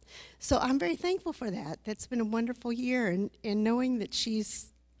so I'm very thankful for that. That's been a wonderful year, and knowing that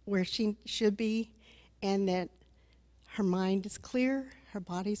she's where she should be and that her mind is clear, her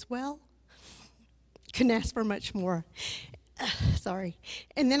body's well, couldn't ask for much more. Sorry.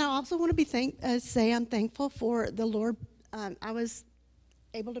 And then I also want to say I'm thankful for the Lord. I was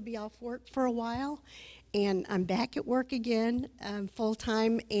able to be off work for a while, and I'm back at work again full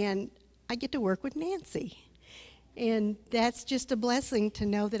time, and I get to work with Nancy. And that's just a blessing to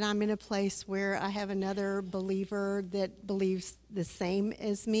know that I'm in a place where I have another believer that believes the same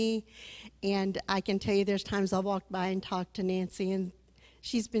as me. And I can tell you there's times I'll walk by and talk to Nancy, and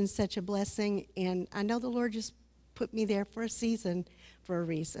she's been such a blessing. And I know the Lord just put me there for a season for a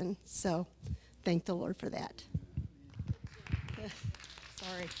reason. So thank the Lord for that.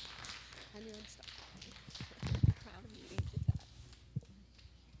 Sorry. I knew I'd stop. Proud of you.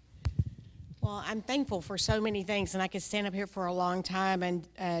 Well, I'm thankful for so many things, and I could stand up here for a long time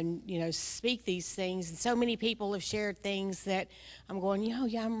and speak these things. And so many people have shared things that I'm going,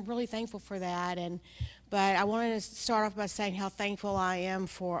 yeah, I'm really thankful for that. But I wanted to start off by saying how thankful I am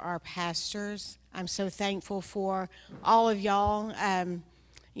for our pastors. I'm so thankful for all of y'all.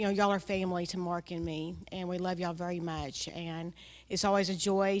 Y'all are family to Mark and me, and we love y'all very much. And it's always a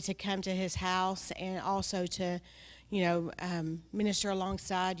joy to come to his house and also to minister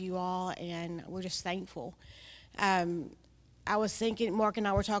alongside you all, and we're just thankful. I was thinking, Mark and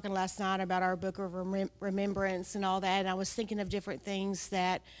I were talking last night about our book of remembrance and all that, and I was thinking of different things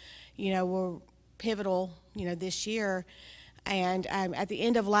that, were pivotal, this year. And at the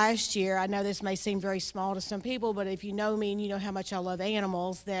end of last year, I know this may seem very small to some people, but if you know me and you know how much I love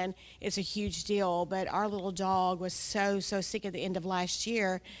animals, then it's a huge deal. But our little dog was so sick at the end of last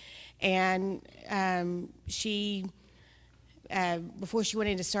year, and she... before she went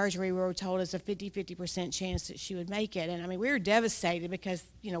into surgery, we were told it's a 50% chance that she would make it. And, we were devastated because,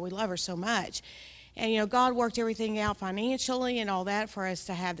 we love her so much. And, God worked everything out financially and all that for us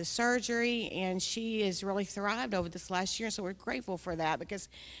to have the surgery. And she has really thrived over this last year. So we're grateful for that because,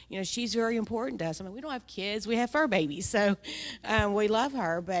 she's very important to us. We don't have kids. We have fur babies. So we love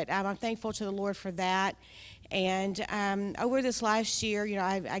her. But I'm thankful to the Lord for that. And over this last year,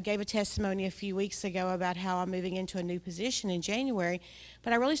 I gave a testimony a few weeks ago about how I'm moving into a new position in January.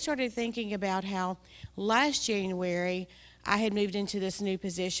 But I really started thinking about how last January I had moved into this new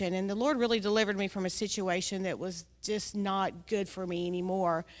position. And the Lord really delivered me from a situation that was just not good for me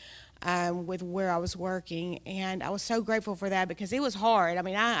anymore with where I was working. And I was so grateful for that because it was hard.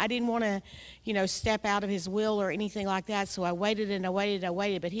 I didn't want to, step out of his will or anything like that. So I waited and I waited and I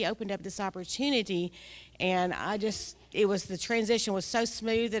waited. But he opened up this opportunity. And the transition was so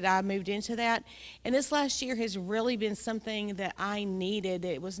smooth that I moved into that. And this last year has really been something that I needed.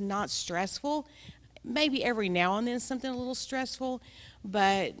 It was not stressful. Maybe every now and then something a little stressful.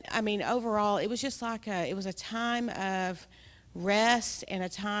 But, overall, it was just like it was a time of rest and a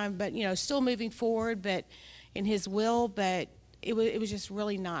time, but, still moving forward, but in his will. But it was just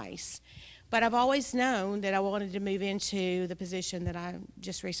really nice. But I've always known that I wanted to move into the position that I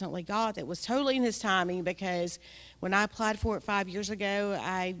just recently got that was totally in his timing because when I applied for it 5 years ago,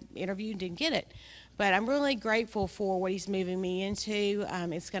 I interviewed and didn't get it. But I'm really grateful for what he's moving me into.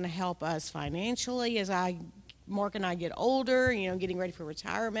 It's going to help us financially as Mark and I get older, getting ready for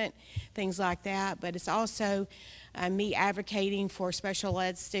retirement, things like that. But it's also me advocating for special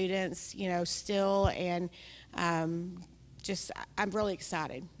ed students, still, and I'm really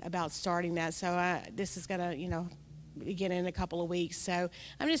excited about starting that. So this is going to, begin in a couple of weeks. So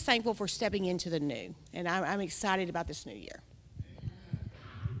I'm just thankful for stepping into the new, and I'm excited about this new year.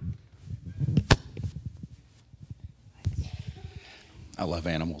 I love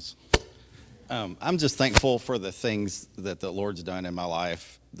animals. I'm just thankful for the things that the Lord's done in my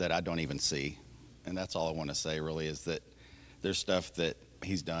life that I don't even see. And that's all I want to say, really, is that there's stuff that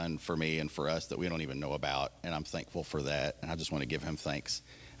he's done for me and for us that we don't even know about, and I'm thankful for that, and I just want to give him thanks,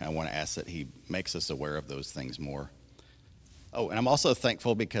 and I want to ask that he makes us aware of those things more. Oh, and I'm also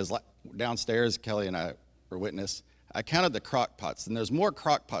thankful because downstairs, Kelly and I were witness, I counted the crock pots, and there's more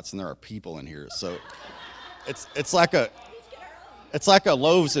crock pots than there are people in here, so it's like a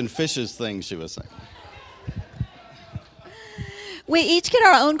loaves and fishes thing, she was saying. We each get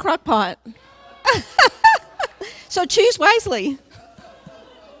our own crock pot. So choose wisely.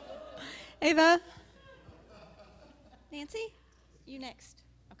 Ava? Nancy? You next.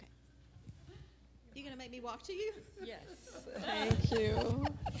 Okay. You going to make me walk to you? Yes. Thank you.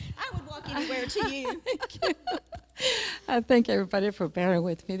 I would walk anywhere to you. Thank you. I thank everybody for bearing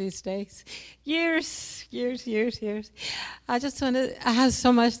with me these days. Years. I have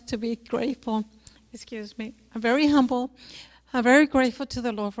so much to be grateful. Excuse me. I'm very humble. I'm very grateful to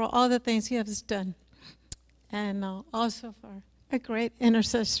the Lord for all the things he has done. And also for a great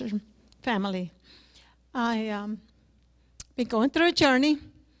intercessor family. I been going through a journey.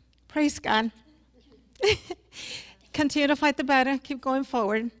 Praise God. Continue to fight the battle. Keep going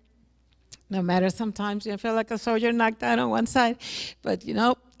forward. No matter sometimes you feel like a soldier knocked down on one side, but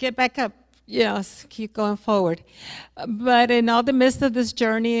get back up. Keep going forward. But in all the midst of this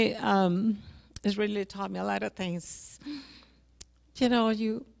journey, it's really taught me a lot of things.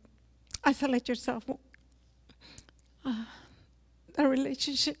 You isolate yourself, a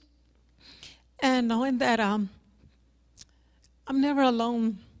relationship, and knowing that I'm never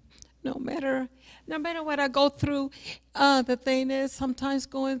alone, no matter what I go through. The thing is, sometimes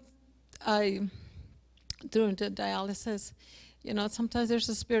during the dialysis, sometimes there's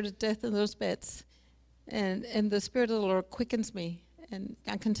a spirit of death in those beds, and the Spirit of the Lord quickens me, and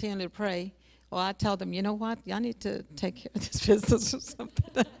I continue to pray. Or I tell them, you know what, y'all need to take care of this business or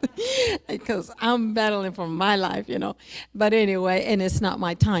something, because I'm battling for my life, But anyway, and it's not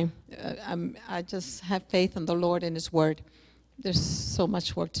my time. I just have faith in the Lord and His Word. There's so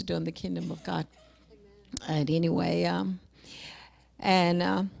much work to do in the kingdom of God. And anyway,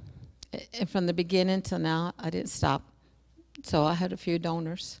 and from the beginning till now, I didn't stop. So I had a few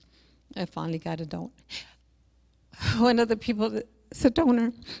donors. I finally got a donor. One of the people that's a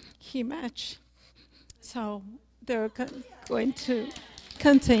donor, he matched. So they're going to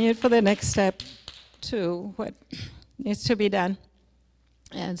continue for the next step to what needs to be done.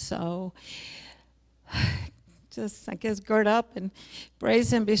 And so just, I guess, gird up and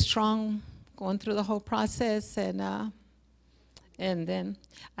brace and be strong going through the whole process. And then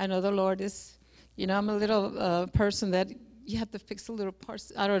I know the Lord is, I'm a little person that you have to fix a little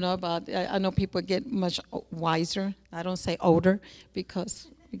parts. I don't know about, I know people get much wiser. I don't say older, because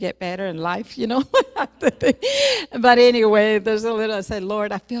you get better in life, But anyway, there's a little, I said,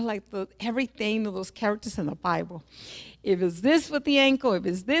 Lord, I feel like everything of those characters in the Bible. If it's this with the ankle, if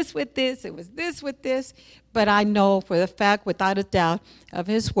it's this with this, it was this with this. But I know for the fact, without a doubt, of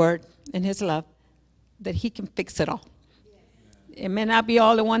His Word and His love, that He can fix it all. It may not be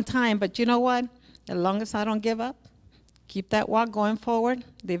all at one time, but you know what? As long as I don't give up, keep that walk going forward,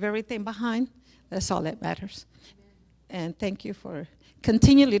 leave everything behind, that's all that matters. And thank you for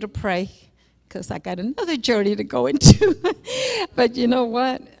continually to pray, because I got another journey to go into. But you know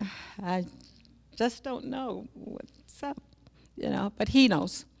what? I just don't know what's up, but He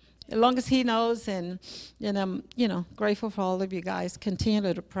knows. As long as He knows, and I'm, grateful for all of you guys.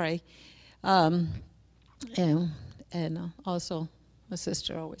 Continue to pray. And also my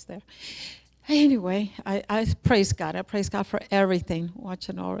sister always there. Anyway, I praise God. I praise God for everything.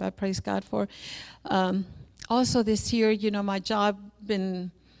 Watching all, I praise God for. Also this year, my job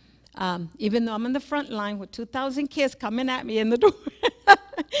been, even though I'm in the front line with 2,000 kids coming at me in the door.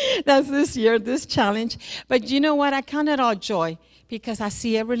 That's this year, this challenge. But you know what? I count it all joy, because I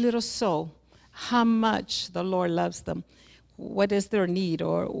see every little soul, how much the Lord loves them. What is their need?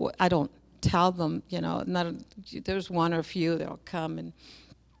 Or I don't tell them, there's one or a few that will come and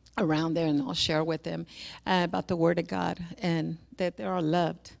around there, and I'll share with them about the Word of God, and that they are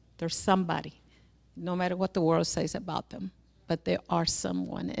loved. They're somebody, no matter what the world says about them, but they are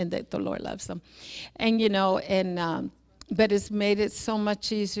someone, and that the Lord loves them. And but it's made it so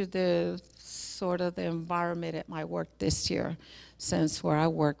much easier, the environment at my work this year. Since where I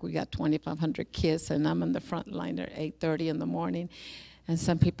work, we got 2,500 kids, and I'm on the front line at 8:30 in the morning. And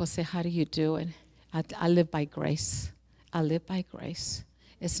some people say, how do you do it? I live by grace. I live by grace.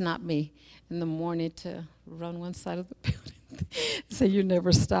 It's not me in the morning to run one side of the building. Say, you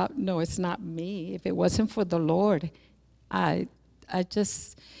never stop. No, it's not me. If it wasn't for the Lord, I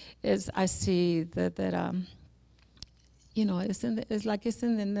see that it's in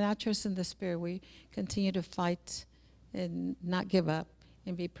the natural, it's in the spirit. We continue to fight and not give up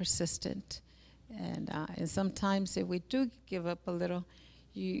and be persistent. And sometimes if we do give up a little,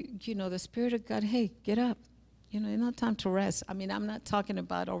 the Spirit of God, hey, get up. It's not time to rest. I mean, I'm not talking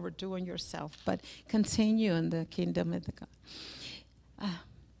about overdoing yourself, but continue in the kingdom of the God.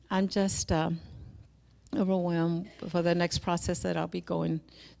 I'm just overwhelmed for the next process that I'll be going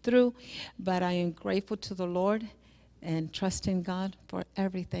through, but I am grateful to the Lord and trusting God for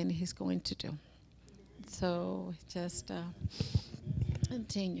everything He's going to do. So just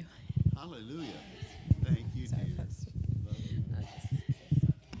continue. Hallelujah. Thank you, dear.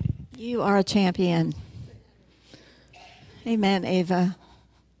 You are a champion. Amen, Ava.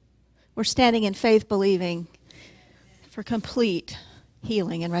 We're standing in faith, believing for complete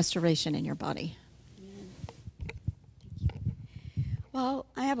healing and restoration in your body. Well,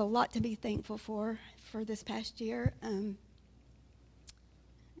 I have a lot to be thankful for this past year. I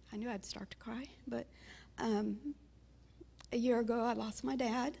knew I'd start to cry, but a year ago I lost my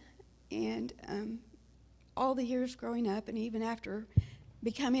dad, and all the years growing up and even after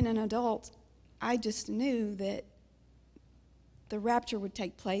becoming an adult, I just knew that the rapture would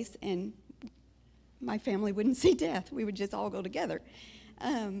take place and my family wouldn't see death. We would just all go together.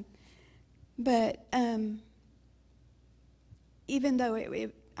 But even though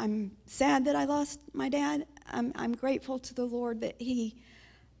I'm sad that I lost my dad, I'm grateful to the Lord that He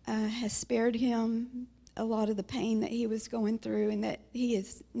has spared him a lot of the pain that he was going through, and that he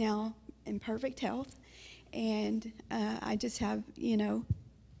is now in perfect health. And I just have,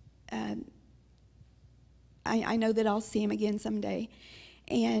 I know that I'll see him again someday.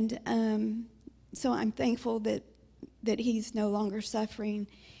 And so I'm thankful that he's no longer suffering.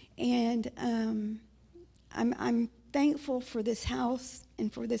 And I'm thankful for this house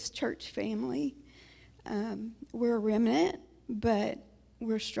and for this church family. We're a remnant, but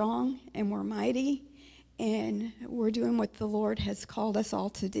we're strong and we're mighty, and we're doing what the Lord has called us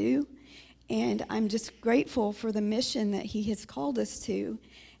all to do. And I'm just grateful for the mission that He has called us to,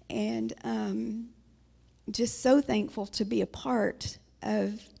 and just so thankful to be a part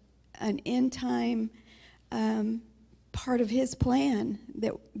of an end time part of His plan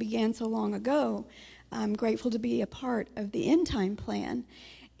that began so long ago. I'm grateful to be a part of the end time plan,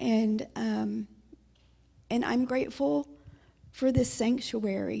 and I'm grateful for this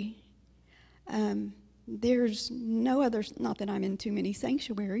sanctuary. There's no other, not that I'm in too many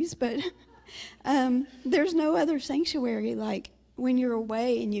sanctuaries, but there's no other sanctuary like when you're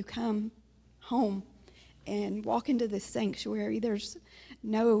away and you come home and walk into this sanctuary. There's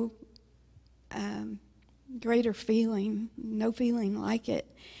no greater feeling, no feeling like it.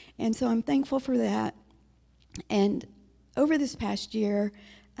 And so I'm thankful for that. And over this past year,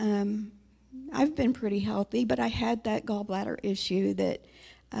 I've been pretty healthy, but I had that gallbladder issue that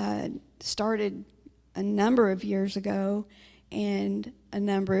started a number of years ago, and a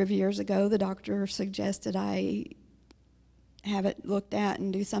number of years ago the doctor suggested I have it looked at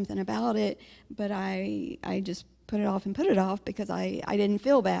and do something about it, but I just put it off because I didn't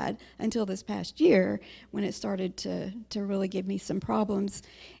feel bad until this past year when it started to really give me some problems.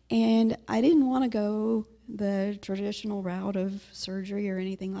 And I didn't want to go the traditional route of surgery or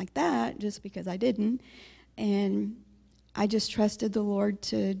anything like that, just because I didn't. And I just trusted the Lord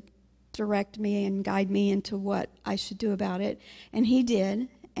to direct me and guide me into what I should do about it. And He did.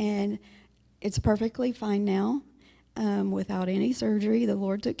 And it's perfectly fine now, without any surgery. The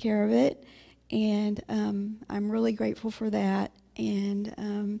Lord took care of it. And I'm really grateful for that.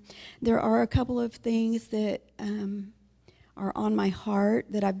 And there are a couple of things that are on my heart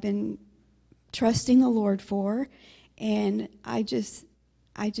that I've been trusting the Lord for, and I just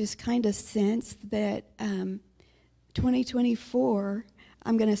kind of sense that 2024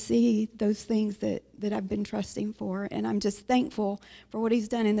 I'm going to see those things that I've been trusting for, and I'm just thankful for what He's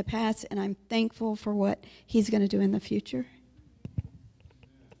done in the past, and I'm thankful for what He's going to do in the future.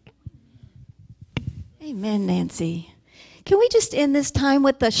 Amen, Nancy. Can we just end this time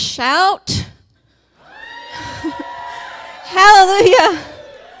with a shout? Hallelujah.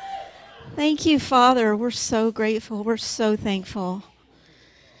 Thank you, Father. We're so grateful. We're so thankful.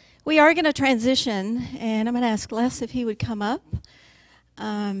 We are going to transition, and I'm going to ask Les if he would come up.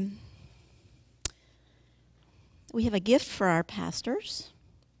 We have a gift for our pastors,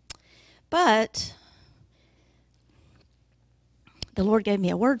 but the Lord gave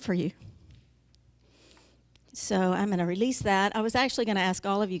me a word for you. So I'm going to release that. I was actually going to ask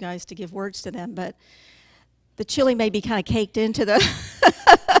all of you guys to give words to them, but the chili may be kind of caked into the...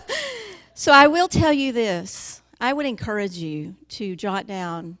 So I will tell you this. I would encourage you to jot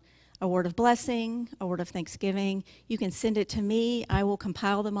down a word of blessing, a word of thanksgiving. You can send it to me. I will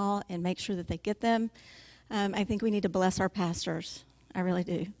compile them all and make sure that they get them. I think we need to bless our pastors. I really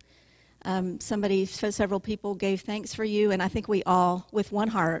do. Several people gave thanks for you, and I think we all, with one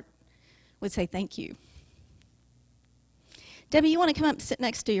heart, would say thank you. Debbie, you want to come up and sit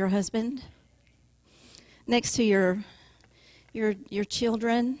next to your husband? Next to your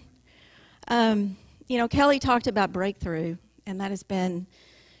children? Kelly talked about breakthrough, and that has been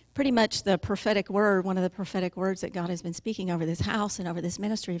pretty much the prophetic word, one of the prophetic words that God has been speaking over this house and over this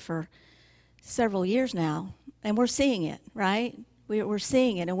ministry for several years now. And we're seeing it, right? We're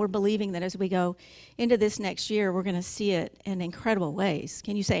seeing it, and we're believing that as we go into this next year, we're going to see it in incredible ways.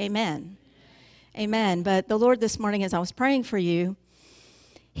 Can you say amen? Amen. But the Lord this morning, as I was praying for you,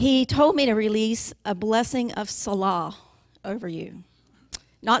 He told me to release a blessing of Salah over you.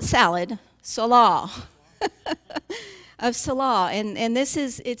 Not salad, Salah. Of Salah. And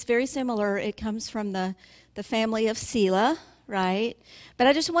it's very similar. It comes from the family of Selah, right? But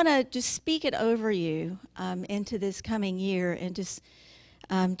I just want to speak it over you into this coming year, and just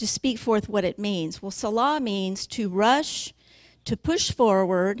speak forth what it means. Well, Salah means to rush, to push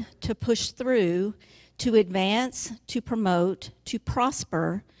forward, to push through, to advance, to promote, to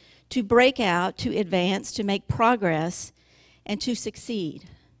prosper, to break out, to advance, to make progress, and to succeed.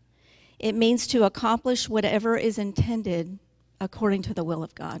 It means to accomplish whatever is intended according to the will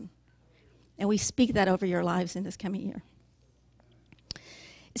of God. And we speak that over your lives in this coming year.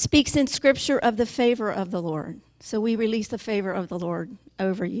 It speaks in Scripture of the favor of the Lord. So we release the favor of the Lord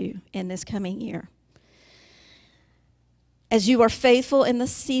over you in this coming year. As you are faithful in the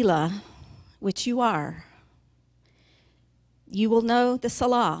Selah, which you are, you will know the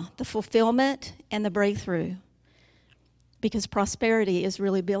Salah, the fulfillment and the breakthrough, because prosperity is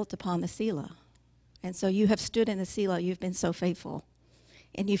really built upon the Selah. And so you have stood in the Selah. You've been so faithful.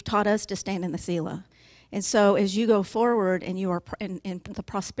 And you've taught us to stand in the Selah. And so as you go forward and you are in the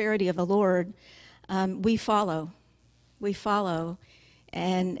prosperity of the Lord, we follow. We follow.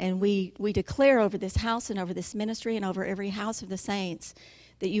 And we declare over this house and over this ministry and over every house of the saints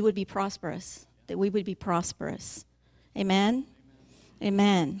that you would be prosperous, that we would be prosperous. Amen?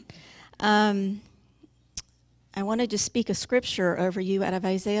 Amen. I wanted to speak a scripture over you out of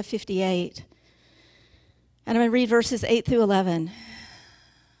Isaiah 58. And I'm going to read verses 8 through 11.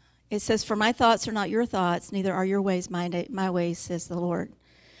 It says, "For my thoughts are not your thoughts, neither are your ways my ways, says the Lord.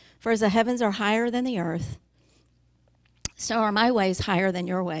 For as the heavens are higher than the earth, so are my ways higher than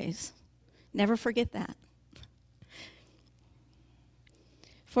your ways." Never forget that.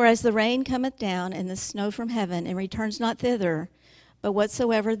 "For as the rain cometh down and the snow from heaven, and returns not thither, but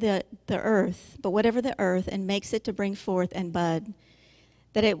whatever the earth, and makes it to bring forth and bud,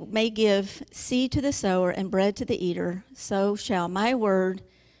 that it may give seed to the sower and bread to the eater, so shall my word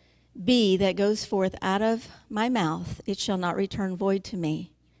be that goes forth out of my mouth. It shall not return void to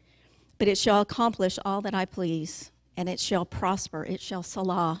me, but it shall accomplish all that I please, and it shall prosper, it shall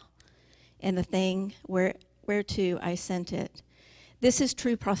salah in the thing whereto I sent it." This is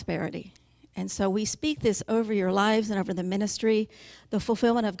true prosperity. And so we speak this over your lives and over the ministry, the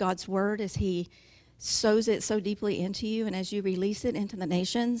fulfillment of God's word as he sows it so deeply into you, and as you release it into the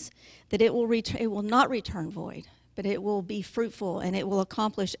nations, that it will not return void, but it will be fruitful, and it will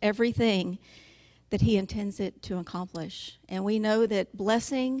accomplish everything that he intends it to accomplish. And we know that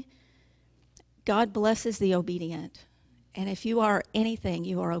God blesses the obedient. And if you are anything,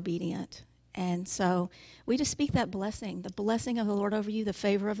 you are obedient. And so we just speak that blessing, the blessing of the Lord over you, the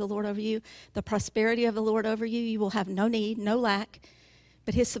favor of the Lord over you, the prosperity of the Lord over you. You will have no need, no lack,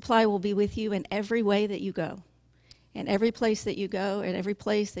 but his supply will be with you in every way that you go. In every place that you go, in every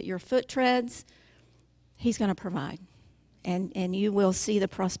place that your foot treads, he's going to provide. And you will see the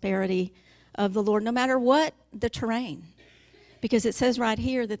prosperity of the Lord no matter what the terrain. Because it says right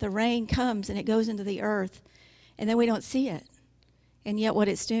here that the rain comes and it goes into the earth, and then we don't see it. And yet what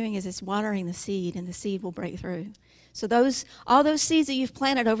it's doing is it's watering the seed, and the seed will break through. So all those seeds that you've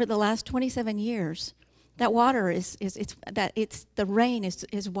planted over the last 27 years, that water the rain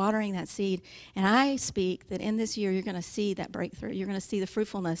is watering that seed. And I speak that in this year you're going to see that breakthrough. You're going to see the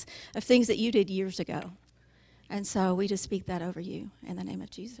fruitfulness of things that you did years ago. And so we just speak that over you in the name of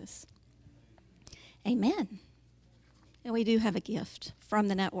Jesus. Amen. And we do have a gift from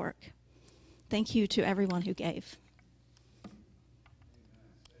the network. Thank you to everyone who gave.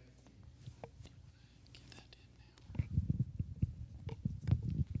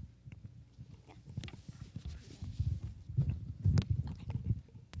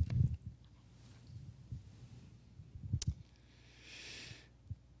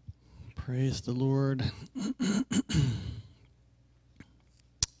 Praise the Lord.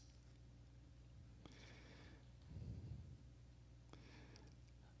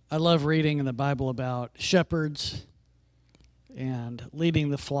 I love reading in the Bible about shepherds and leading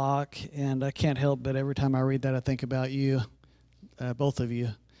the flock, and I can't help but every time I read that I think about you, both of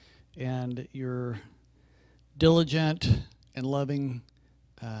you, and your diligent and loving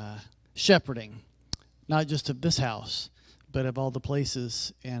shepherding, not just of this house, but of all the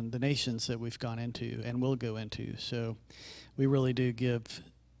places and the nations that we've gone into and will go into. So we really do give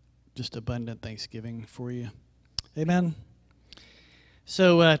just abundant thanksgiving for you. Amen.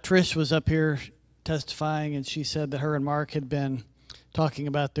 So Trish was up here testifying, and she said that her and Mark had been talking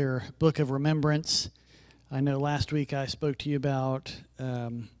about their book of remembrance. I know last week I spoke to you about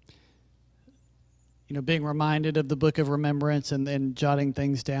being reminded of the book of remembrance and jotting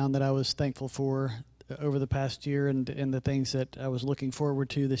things down that I was thankful for over the past year and the things that I was looking forward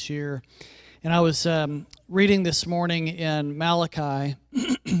to this year. And I was reading this morning in Malachi,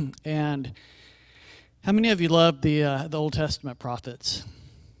 and how many of you love the Old Testament prophets?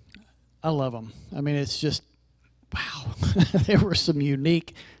 I love them. I mean, it's just, wow. There were some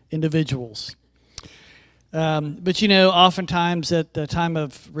unique individuals. But oftentimes at the time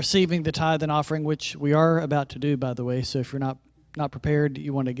of receiving the tithe and offering, which we are about to do, by the way, so if you're not prepared,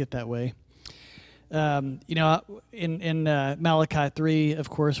 you want to get that way. In Malachi 3, of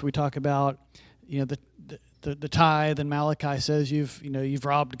course, we talk about the tithe, and Malachi says you've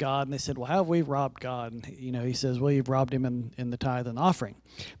robbed God, and they said, well, how have we robbed God? And he says, well, you've robbed him in the tithe and offering.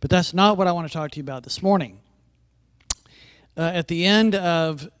 But that's not what I want to talk to you about this morning. At the end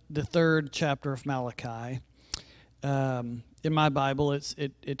of the 3rd chapter of Malachi, in my Bible,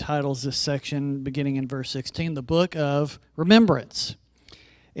 it titles this section, beginning in verse 16, the Book of Remembrance.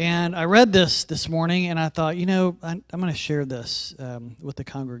 And I read this morning, and I thought, I'm going to share this with the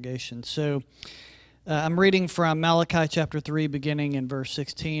congregation. So I'm reading from Malachi chapter 3, beginning in verse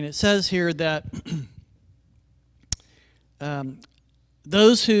 16. It says here that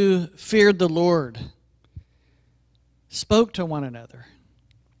those who feared the Lord spoke to one another.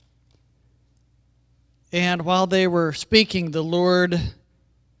 And while they were speaking, the Lord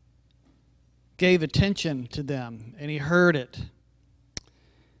gave attention to them, and he heard it.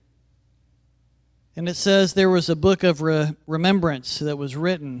 And it says there was a book of remembrance that was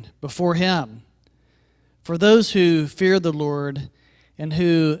written before him for those who fear the Lord and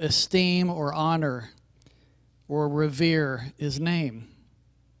who esteem or honor or revere his name.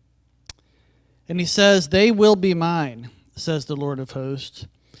 And he says, they will be mine, says the Lord of hosts,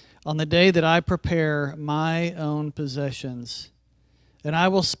 on the day that I prepare my own possessions, and I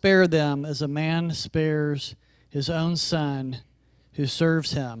will spare them as a man spares his own son who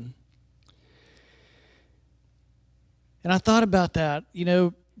serves him. And I thought about that.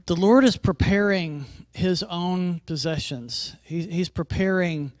 The Lord is preparing his own possessions. He's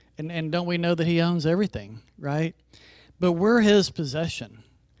preparing, and don't we know that he owns everything, right? But we're his possession.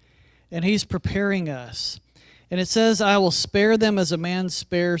 And he's preparing us. And it says, I will spare them as a man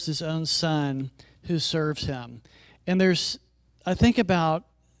spares his own son who serves him. And I think about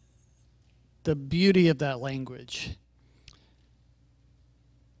the beauty of that language.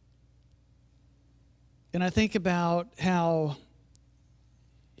 And I think about how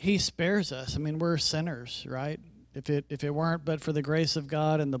he spares us. I mean, we're sinners, right? If it weren't but for the grace of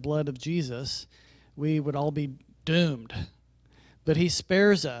God and the blood of Jesus, we would all be doomed. But he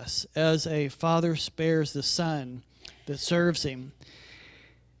spares us as a father spares the son that serves him.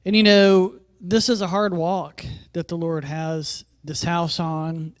 And this is a hard walk that the Lord has this house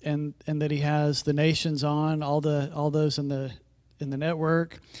on, and that he has the nations on, all those in the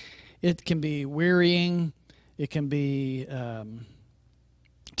network. It can be wearying. It can be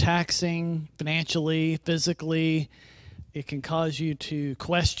taxing financially, physically. It can cause you to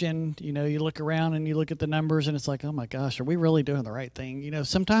question. You look around and you look at the numbers and it's like, oh my gosh, are we really doing the right thing?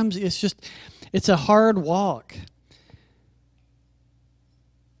 Sometimes it's a hard walk.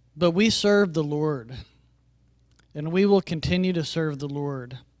 But we serve the Lord, and we will continue to serve the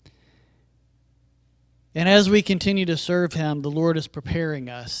Lord. And as we continue to serve him, the Lord is preparing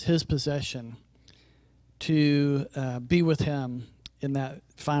us, his possession, to be with him in that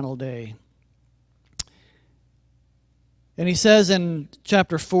final day. And he says in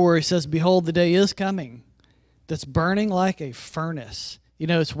chapter 4, he says, behold, the day is coming that's burning like a furnace.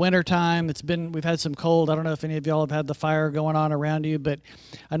 It's wintertime. We've had some cold. I don't know if any of y'all have had the fire going on around you, but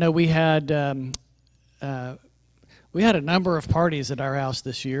I know we had a number of parties at our house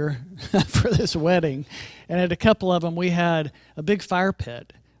this year for this wedding. And at a couple of them, we had a big fire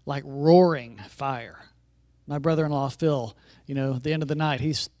pit, like roaring fire. My brother-in-law, Phil, at the end of the night,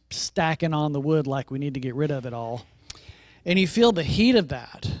 he's stacking on the wood like we need to get rid of it all. And you feel the heat of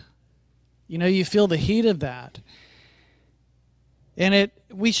that. You feel the heat of that. And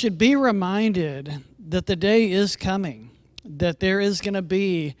we should be reminded that the day is coming, that there is going to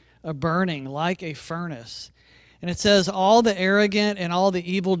be a burning like a furnace. And it says, all the arrogant and all the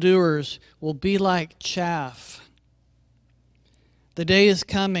evildoers will be like chaff. The day is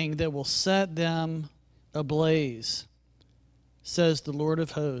coming that will set them ablaze, says the Lord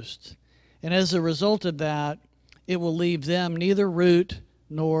of hosts. And as a result of that, it will leave them neither root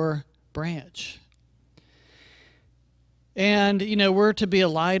nor branch. And, we're to be a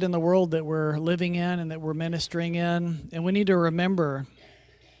light in the world that we're living in and that we're ministering in. And we need to remember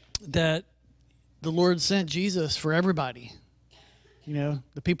that the Lord sent Jesus for everybody.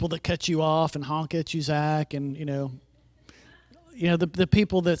 The people that cut you off and honk at you, Zach, and, the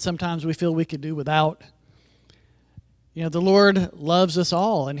people that sometimes we feel we could do without. The Lord loves us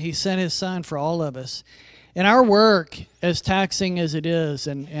all, and he sent his son for all of us. And our work, as taxing as it is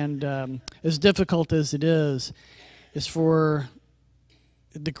and as difficult as it is for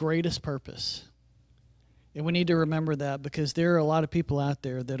the greatest purpose. And we need to remember that, because there are a lot of people out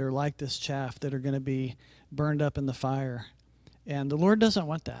there that are like this chaff that are going to be burned up in the fire. And the Lord doesn't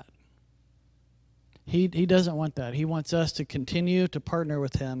want that. He doesn't want that. He wants us to continue to partner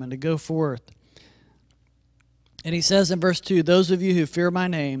with him and to go forth. And he says in verse 2, those of you who fear my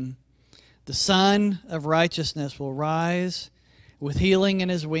name, the Son of Righteousness will rise with healing in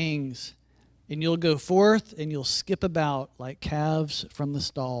his wings, and you'll go forth and you'll skip about like calves from the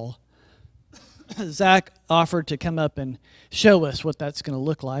stall. Zach offered to come up and show us what that's going to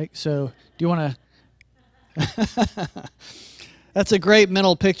look like. So do you want to? That's a great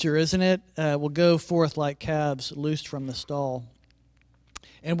mental picture, isn't it? We'll go forth like calves loosed from the stall.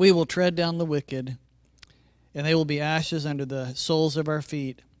 And we will tread down the wicked, and they will be ashes under the soles of our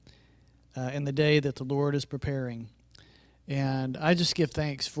feet in the day that the Lord is preparing. And I just give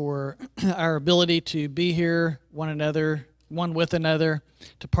thanks for our ability to be here, one with another,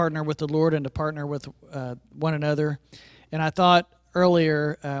 to partner with the Lord and to partner with one another. And I thought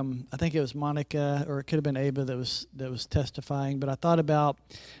earlier, I think it was Monica, or it could have been Ava that was testifying, but I thought about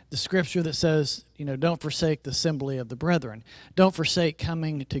the scripture that says, don't forsake the assembly of the brethren. Don't forsake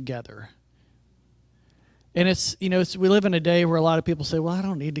coming together. And we live in a day where a lot of people say, well, I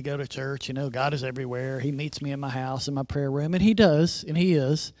don't need to go to church. God is everywhere. He meets me in my house, in my prayer room. And he does, and he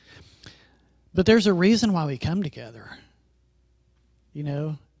is. But there's a reason why we come together.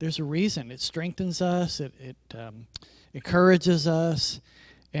 There's a reason. It strengthens us. It encourages us.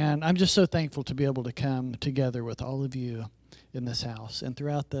 And I'm just so thankful to be able to come together with all of you in this house and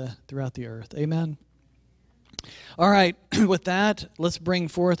throughout the earth. Amen. All right. With that, let's bring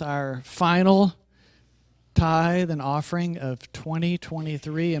forth our final tithe and offering of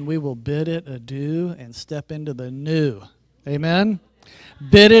 2023, and we will bid it adieu and step into the new. Amen?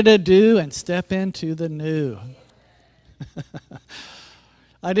 Bid it adieu and step into the new.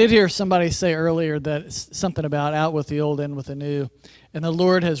 I did hear somebody say earlier that something about out with the old, in with the new, and the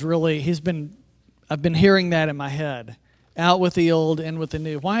Lord has really, I've been hearing that in my head. Out with the old, in with the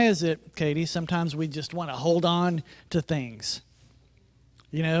new. Why is it, Katie, sometimes we just want to hold on to things?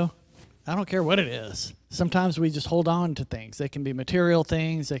 I don't care what it is. Sometimes we just hold on to things. They can be material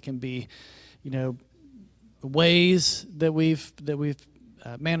things. They can be, ways that we've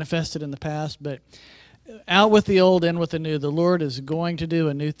manifested in the past. But out with the old, in with the new. The Lord is going to do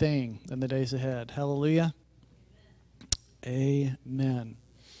a new thing in the days ahead. Hallelujah. Amen.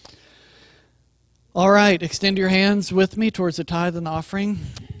 All right, extend your hands with me towards the tithe and the offering.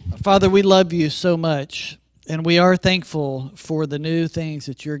 Father, we love you so much. And we are thankful for the new things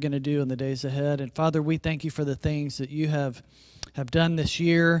that you're going to do in the days ahead. And Father, we thank you for the things that you have done this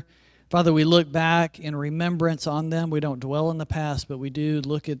year. Father, we look back in remembrance on them. We don't dwell in the past, but we do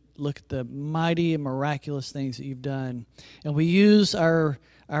look at the mighty and miraculous things that you've done. And we use our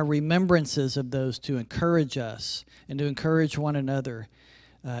remembrances of those to encourage us and to encourage one another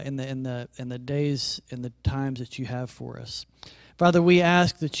in the days and the times that you have for us. Father, we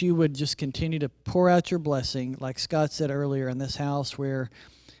ask that you would just continue to pour out your blessing, like Scott said earlier, in this house where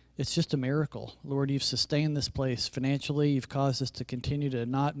it's just a miracle. Lord, you've sustained this place financially. You've caused us to continue to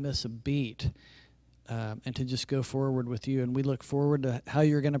not miss a beat and to just go forward with you. And we look forward to how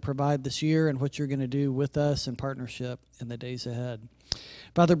you're going to provide this year and what you're going to do with us in partnership in the days ahead.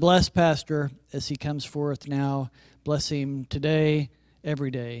 Father, bless Pastor as he comes forth now. Bless him today, every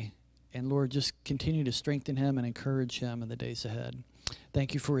day. And Lord, just continue to strengthen him and encourage him in the days ahead.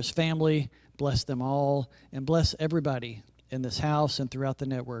 Thank you for his family. Bless them all. And bless everybody in this house and throughout the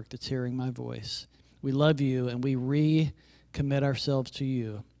network that's hearing my voice. We love you, and we recommit ourselves to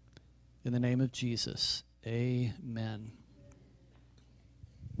you. In the name of Jesus, amen.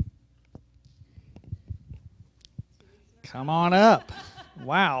 Come on up.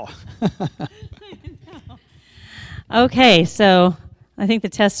 Wow. Okay, so I think the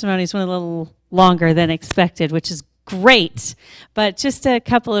testimonies went a little longer than expected, which is great. But just a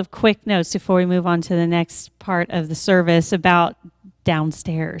couple of quick notes before we move on to the next part of the service about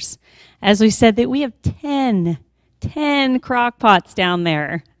downstairs. As we said, that we have 10 crock pots down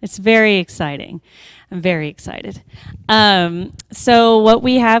there. It's very exciting. I'm very excited. So what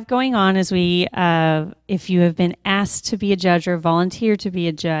we have going on is if you have been asked to be a judge or volunteer to be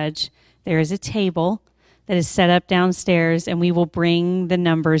a judge, there is a table that is set up downstairs, and we will bring the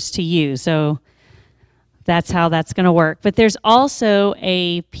numbers to you. So that's how that's going to work. But there's also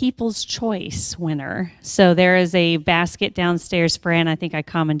a People's Choice winner. So there is a basket downstairs. Fran, I think I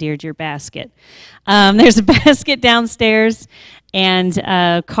commandeered your basket. There's a basket downstairs and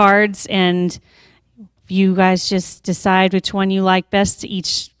cards, and you guys just decide which one you like best.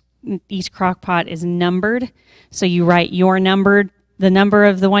 Each crock pot is numbered. So you write your number the number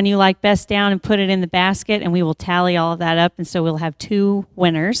of the one you like best down and put it in the basket, and we will tally all of that up, and so we'll have 2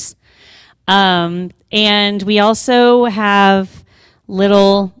 winners. And we also have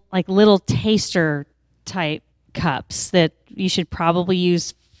little taster type cups that you should probably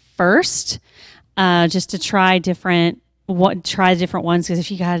use first, just to try different ones, because if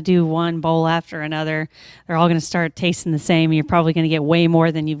you got to do one bowl after another, they're all going to start tasting the same. You're probably going to get way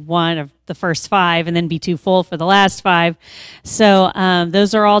more than you want of the first 5 and then be too full for the last 5. So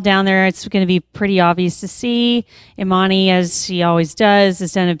those are all down there. It's going to be pretty obvious to see. Imani, as she always does,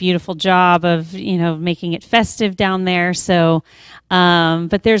 has done a beautiful job of making it festive down there. So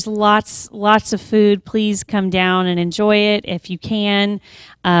but there's lots of food. Please come down and enjoy it if you can.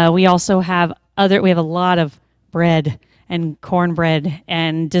 We also have we have a lot of bread and cornbread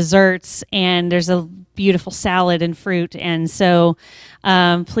and desserts, and there's a beautiful salad and fruit. And so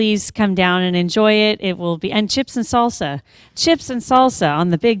please come down and enjoy it. It will be, and chips and salsa on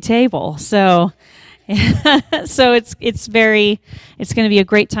the big table. So so it's going to be a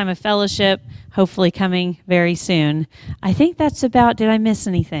great time of fellowship, hopefully coming very soon. I think that's about, did I miss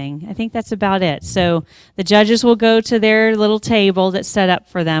anything? I think that's about it. So the judges will go to their little table that's set up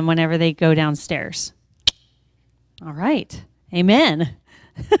for them whenever they go downstairs. All right. Amen.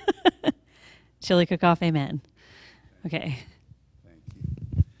 Chili cook-off, amen. Okay.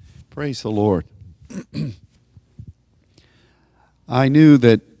 Praise the Lord. I knew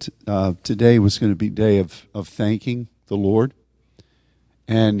that today was going to be a day of thanking the Lord,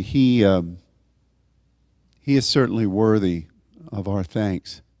 and He is certainly worthy of our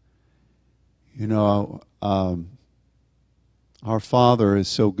thanks. Our Father is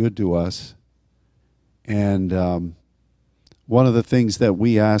so good to us, and one of the things that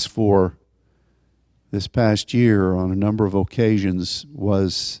we asked for this past year on a number of occasions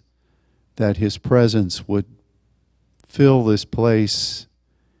was that His presence would fill this place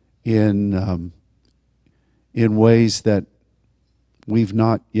in ways that we've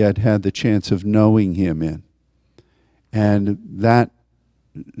not yet had the chance of knowing Him in. And that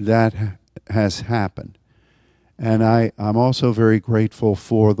has happened. And I'm also very grateful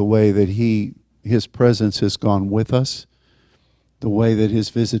for the way that His presence has gone with us, the way that His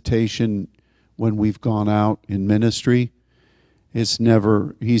visitation when we've gone out in ministry, He's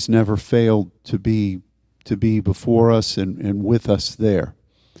never failed to be before us and with us there.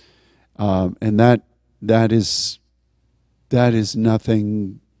 And that is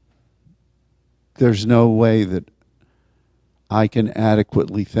nothing, there's no way that I can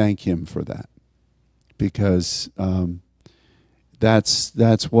adequately thank Him for that, because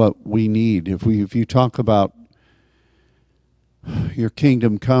that's what we need. If you talk about your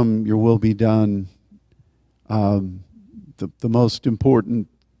kingdom come, your will be done, the most important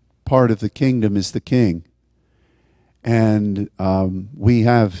part of the kingdom is the King, and we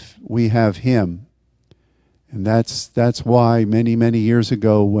have Him, and that's why many years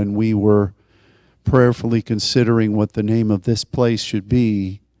ago, when we were prayerfully considering what the name of this place should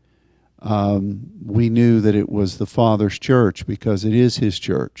be, we knew that it was the Father's church, because it is His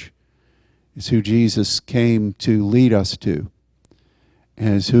church. It's who Jesus came to lead us to,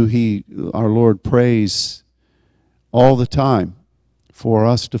 and it's who our Lord prays all the time for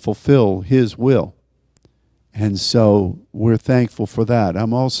us to fulfill His will. And so we're thankful for that.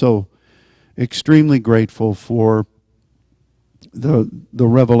 I'm also extremely grateful for the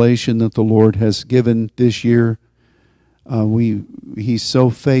revelation that the Lord has given this year. He's so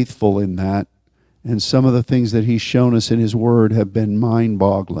faithful in that, and some of the things that He's shown us in His Word have been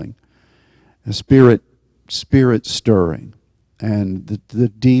mind-boggling, spirit stirring, and the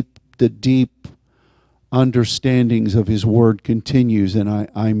deep understandings of His Word continues, and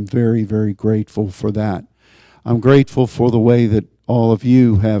I'm very, very grateful for that. I'm grateful for the way that all of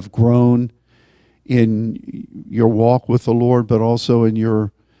you have grown in your walk with the Lord, but also in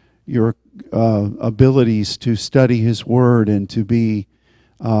your abilities to study His Word and to be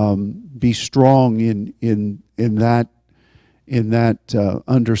strong in that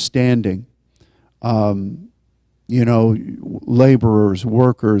understanding. Laborers,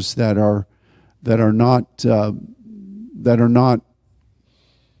 workers that are not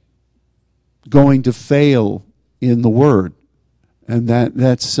going to fail in the Word, and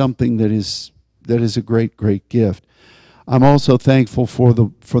that's something that is a great gift. I'm also thankful for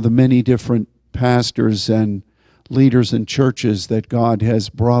the many different pastors and leaders in churches that God has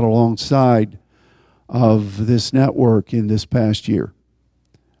brought alongside of this network in this past year.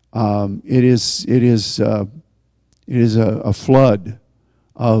 It is a flood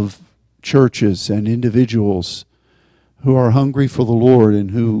of churches and individuals who are hungry for the Lord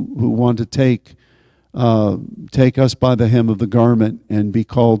and who want to take take us by the hem of the garment and be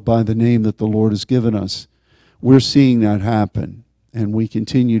called by the name that the Lord has given us. We're seeing that happen, and we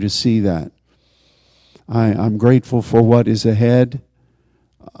continue to see that. I'm grateful for what is ahead.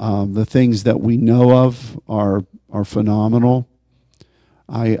 The things that we know of are phenomenal.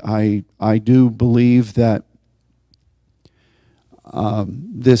 I do believe that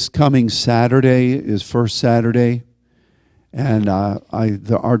this coming Saturday is First Saturday, and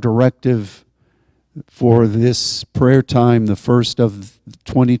our directive for this prayer time, the first of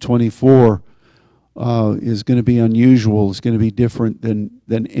 2024, is going to be unusual. It's going to be different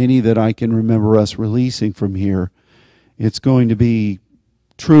than any that I can remember us releasing from here. It's going to be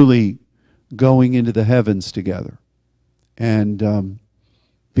truly going into the heavens together and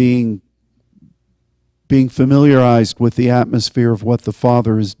being familiarized with the atmosphere of what the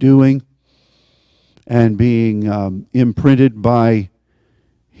Father is doing and being imprinted by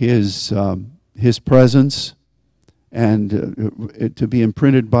His presence, and to be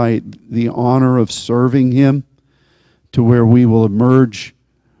imprinted by the honor of serving Him, to where we will emerge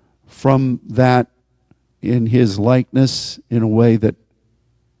from that in His likeness in a way that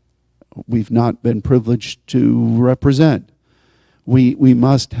we've not been privileged to represent. We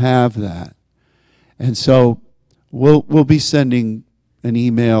must have that. And so we'll be sending an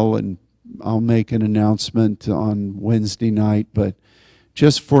email, and I'll make an announcement on Wednesday night, but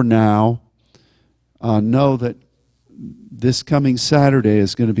just for now, know that this coming Saturday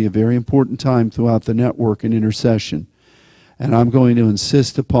is going to be a very important time throughout the network in intercession. And I'm going to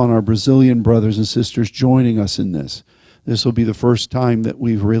insist upon our Brazilian brothers and sisters joining us in this. This will be the first time that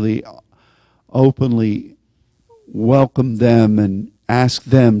we've really openly welcomed them and asked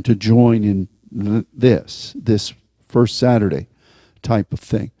them to join in this first Saturday type of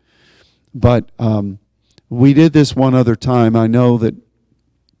thing. But we did this one other time. I know that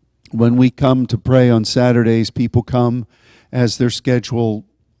when we come to pray on Saturdays, people come as their schedule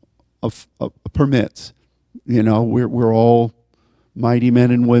permits. You know, we're all mighty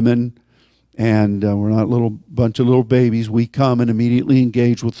men and women, and we're not a bunch of little babies. We come and immediately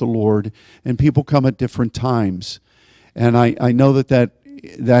engage with the Lord, and people come at different times. And I know that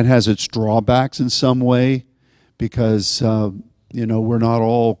has its drawbacks in some way, because we're not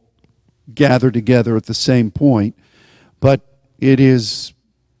all gathered together at the same point. But it has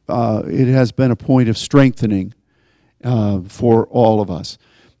been a point of strengthening for all of us.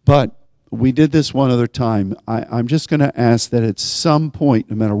 But we did this one other time. I'm just going to ask that at some point,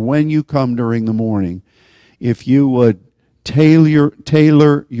 no matter when you come during the morning, if you would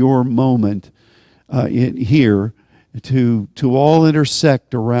tailor your moment here to all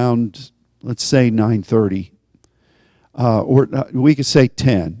intersect around, let's say, 9:30, or we could say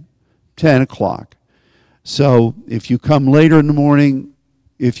 10 o'clock. So if you come later in the morning,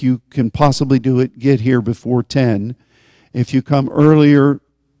 if you can possibly do it, get here before 10. If you come earlier,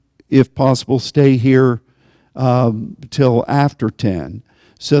 if possible, stay here till after 10,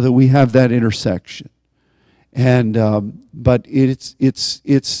 so that we have that intersection. And but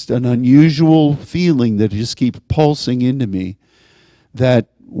it's an unusual feeling that just keeps pulsing into me, that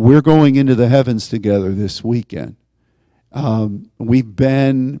we're going into the heavens together this weekend. We've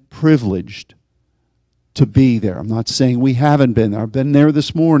been privileged to be there. I'm not saying we haven't been there. I've been there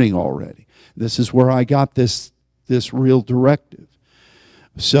this morning already. This is where I got this real directive.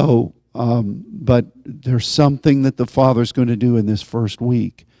 So, but there's something that the Father's going to do in this first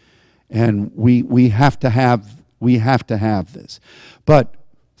week, and we have to have this. But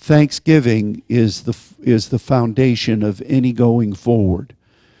Thanksgiving is the foundation of any going forward.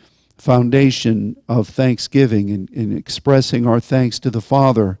 Foundation of Thanksgiving in expressing our thanks to the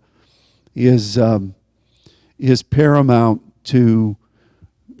Father is paramount to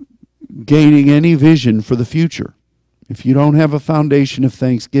gaining any vision for the future. If you don't have a foundation of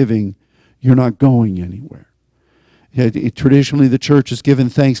thanksgiving, you're not going anywhere. Traditionally, the church has given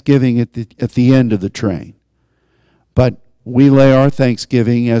thanksgiving at the end of the train. But we lay our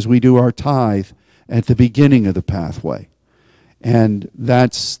thanksgiving, as we do our tithe, at the beginning of the pathway. And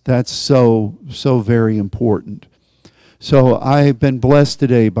that's so very important. So I've been blessed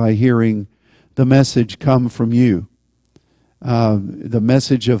today by hearing the message come from you. The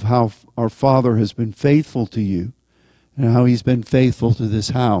message of how our Father has been faithful to you, and how He's been faithful to this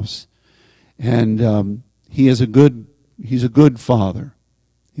house. And He's a good Father.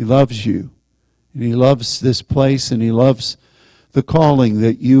 He loves you, and He loves this place, and He loves the calling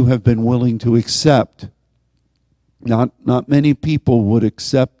that you have been willing to accept. Not many people would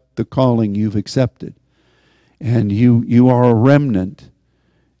accept the calling you've accepted, and you are a remnant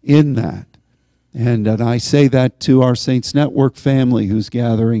in that. And I say that to our Saints Network family who's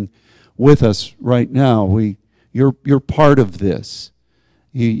gathering with us right now. You're part of this.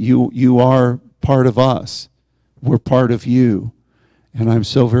 You are part of us. We're part of you. And I'm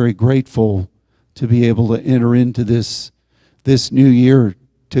so very grateful to be able to enter into this new year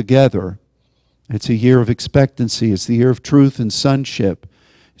together. It's a year of expectancy. It's the year of truth and sonship.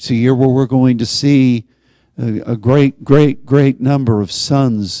 It's a year where we're going to see a great, great, great number of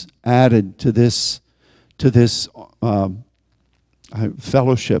sons added to this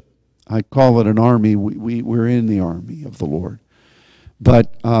fellowship. I call it an army. We're in the army of the Lord.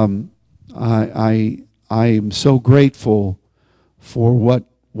 But I am so grateful for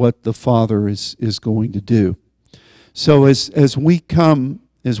what the Father is going to do. So as we come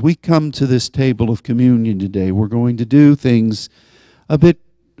to this table of communion today, we're going to do things a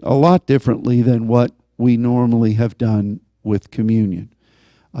lot differently than what we normally have done with communion.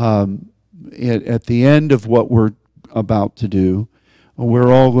 At the end of what we're about to do,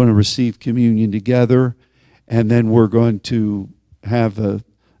 we're all going to receive communion together, and then we're going to have a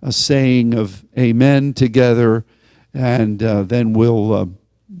saying of amen together, and then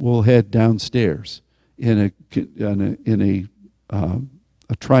we'll head downstairs in a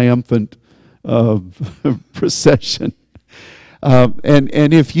triumphant procession.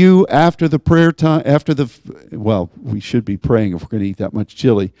 And if you, after the prayer time, we should be praying if we're going to eat that much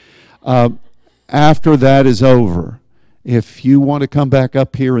chili. After that is over, if you want to come back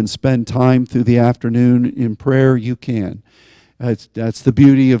up here and spend time through the afternoon in prayer, you can. That's the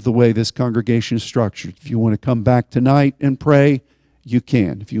beauty of the way this congregation is structured. If you want to come back tonight and pray, you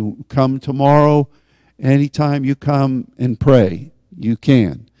can. If you come tomorrow, anytime you come and pray, you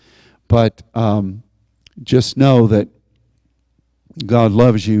can. But just know that God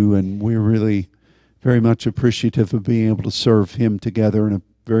loves you, and we're really very much appreciative of being able to serve Him together, and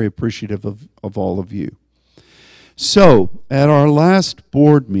very appreciative of all of you. So, at our last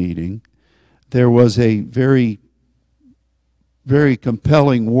board meeting, there was a very, very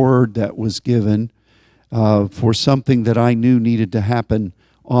compelling word that was given for something that I knew needed to happen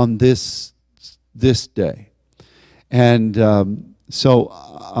on this day. And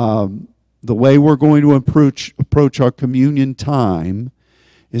the way we're going to approach our communion time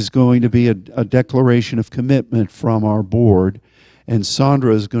is going to be a declaration of commitment from our board, and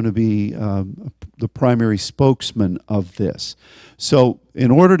Sandra is going to be the primary spokesman of this. So in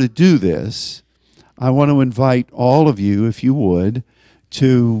order to do this, I want to invite all of you, if you would,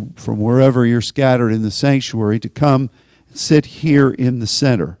 from wherever you're scattered in the sanctuary, to come and sit here in the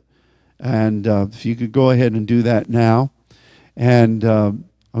center. And if you could go ahead and do that now. And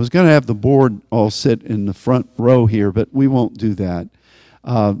I was going to have the board all sit in the front row here, but we won't do that.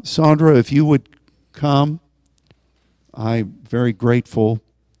 Sandra, if you would come, I'm very grateful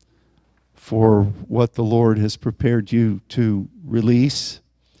for what the Lord has prepared you to release.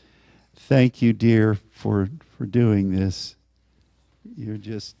 Thank you, dear, for doing this. You're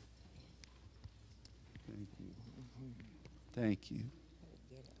just, thank you.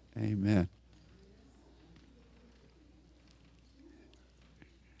 Amen.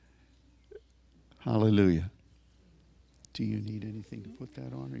 Hallelujah. Do you need anything to put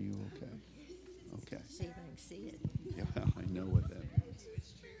that on? Are you okay? Okay. See if I can see it. Yeah, I know what that means.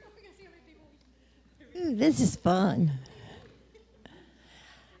 Ooh, this is fun.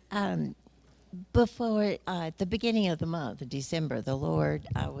 Before the beginning of the month, of December, the Lord,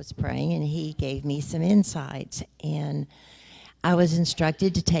 I was praying, and He gave me some insights, and I was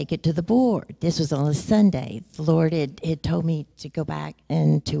instructed to take it to the board. This was on a Sunday. The Lord had told me to go back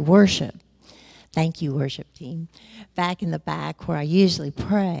and to worship. Thank you, worship team. Back in the back where I usually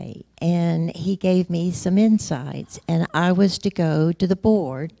pray. And He gave me some insights, and I was to go to the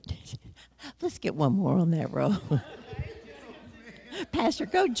board. Let's get one more on that row. Pastor,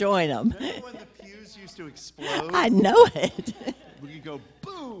 go join them. Remember when the pews used to explode? I know it. We could go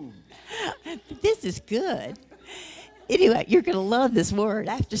boom. This is good. Anyway, you're going to love this word.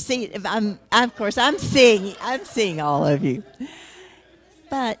 After seeing it, of course, I'm seeing all of you.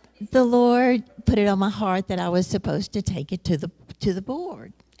 But the Lord put it on my heart that I was supposed to take it to the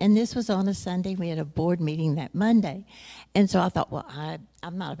board. And this was on a Sunday. We had a board meeting that Monday. And so I thought, well,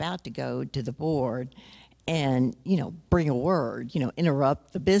 I'm not about to go to the board and, bring a word,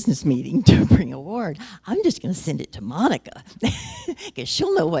 interrupt the business meeting to bring a word. I'm just going to send it to Monica because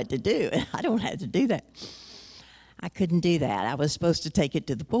she'll know what to do. And I don't have to do that. I couldn't do that. I was supposed to take it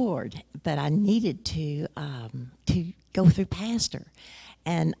to the board, but I needed to go through Pastor.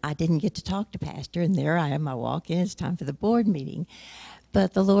 And I didn't get to talk to Pastor, and there I am. I walk in. It's time for the board meeting.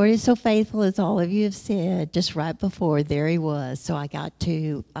 But the Lord is so faithful, as all of you have said. Just right before, there he was. So I got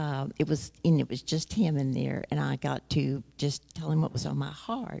to, it was just him in there, and I got to just tell him what was on my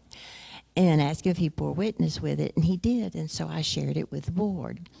heart and ask him if he bore witness with it, and he did. And so I shared it with the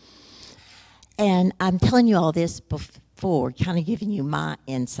board. And I'm telling you all this before, kind of giving you my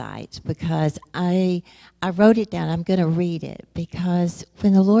insights, because I wrote it down. I'm going to read it, because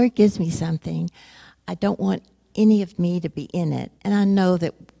when the Lord gives me something, I don't want any of me to be in it. And I know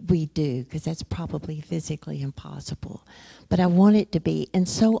that we do, because that's probably physically impossible. But I want it to be. And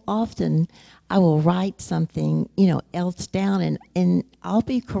so often I will write something, else down, and I'll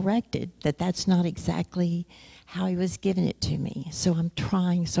be corrected that that's not exactly how he was giving it to me. So I'm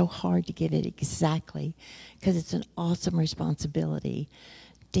trying so hard to give it exactly, because it's an awesome responsibility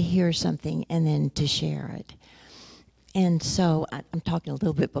to hear something and then to share it. And so I'm talking a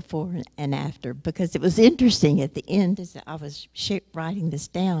little bit before and after, because it was interesting at the end as I was writing this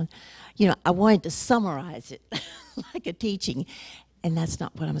down. I wanted to summarize it like a teaching, and that's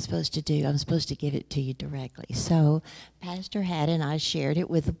not what I'm supposed to do. I'm supposed to give it to you directly. So Pastor had and I shared it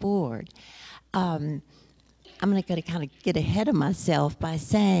with the board. I'm going to kind of get ahead of myself by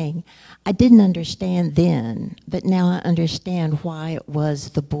saying I didn't understand then, but now I understand why it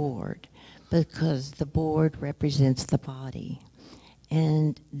was the board. Because the board represents the body.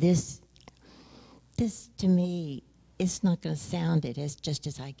 And this to me, it's not going to sound it as just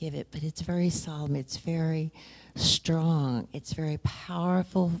as I give it, but it's very solemn, it's very strong, it's very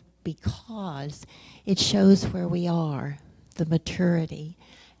powerful, because it shows where we are, the maturity,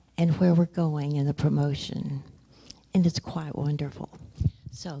 and where we're going in the promotion. And it's quite wonderful.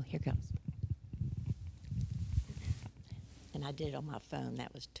 So here goes. And I did it on my phone.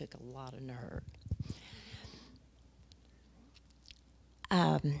 That took a lot of nerve.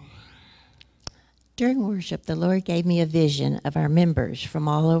 During worship, the Lord gave me a vision of our members from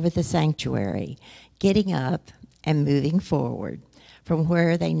all over the sanctuary getting up and moving forward from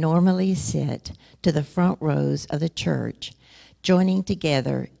where they normally sit to the front rows of the church, joining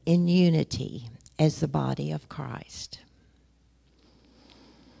together in unity as the body of Christ.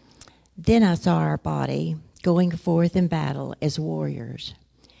 Then I saw our body going forth in battle as warriors,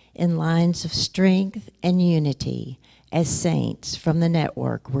 in lines of strength and unity, as saints from the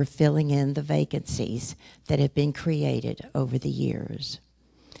network were filling in the vacancies that have been created over the years.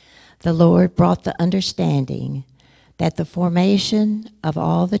 The Lord brought the understanding that the formation of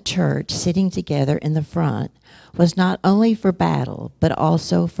all the church sitting together in the front was not only for battle, but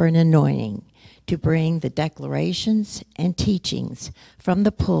also for an anointing to bring the declarations and teachings from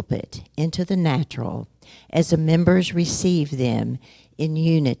the pulpit into the natural as the members received them in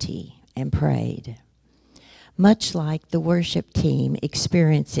unity and prayed. Much like the worship team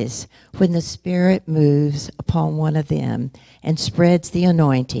experiences when the Spirit moves upon one of them and spreads the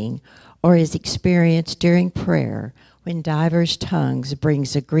anointing, or is experienced during prayer when divers tongues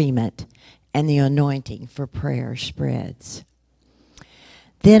brings agreement and the anointing for prayer spreads.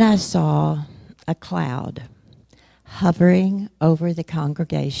 Then I saw a cloud hovering over the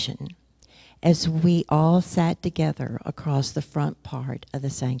congregation as we all sat together across the front part of the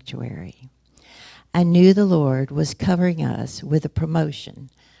sanctuary. I knew the Lord was covering us with a promotion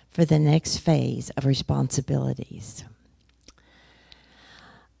for the next phase of responsibilities.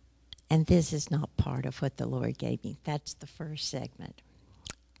 And this is not part of what the Lord gave me. That's the first segment.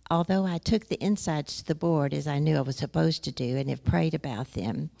 Although I took the insights to the board as I knew I was supposed to do and have prayed about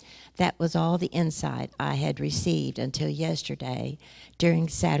them, that was all the insight I had received until yesterday during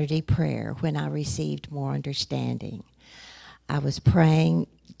Saturday prayer, when I received more understanding. I was praying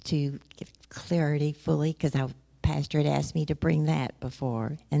to give clarity fully, because our pastor had asked me to bring that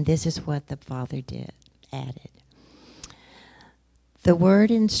before, and this is what the Father added. The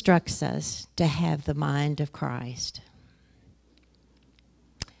Word instructs us to have the mind of Christ.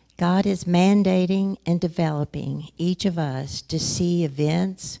 God is mandating and developing each of us to see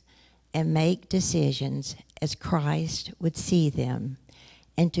events and make decisions as Christ would see them,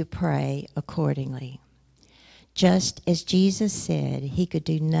 and to pray accordingly. Just as Jesus said he could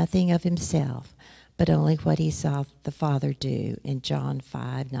do nothing of himself, but only what he saw the Father do in John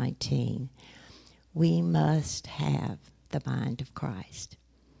 5:19. We must have the mind of Christ.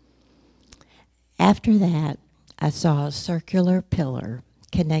 After that, I saw a circular pillar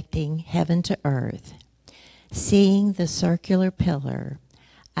connecting heaven to earth. Seeing the circular pillar,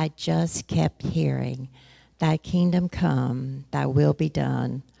 I just kept hearing, "Thy kingdom come, thy will be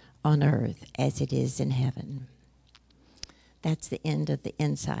done on earth as it is in heaven." That's the end of the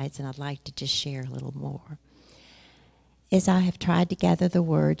insights, and I'd like to just share a little more. As I have tried to gather the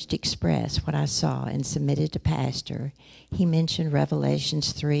words to express what I saw and submitted to Pastor, he mentioned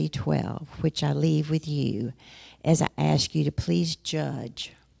Revelations 3:12, which I leave with you as I ask you to please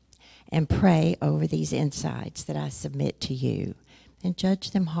judge and pray over these insights that I submit to you, and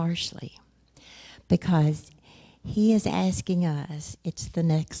judge them harshly, because he is asking us, it's the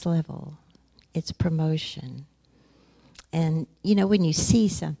next level, it's promotion. And you know, when you see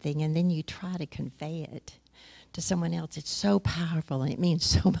something and then you try to convey it to someone else, it's so powerful and it means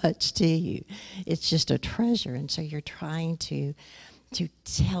so much to you. It's just a treasure, and so you're trying to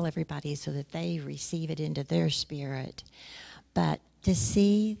tell everybody so that they receive it into their spirit. But to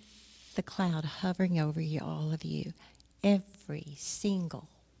see the cloud hovering over you, all of you, every single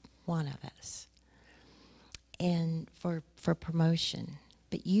one of us, and for promotion.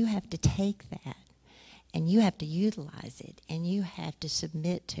 But you have to take that, and you have to utilize it, and you have to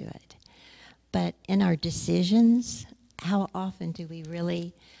submit to it. But in our decisions, how often do we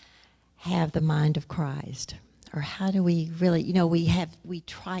really have the mind of Christ? Or how do we really, you know, we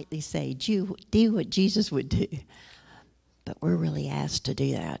tritely say, do what Jesus would do. But we're really asked to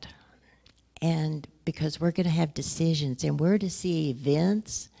do that. And because we're going to have decisions, and we're to see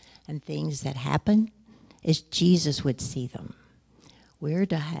events and things that happen as Jesus would see them. We're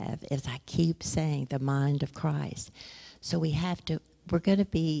to have, as I keep saying, the mind of Christ. So we're going to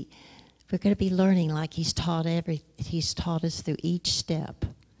be learning like he's taught us through each step.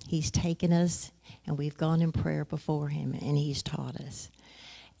 He's taken us, and we've gone in prayer before him, and he's taught us.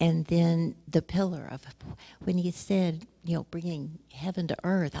 And then the pillar of, when he said, you know, bringing heaven to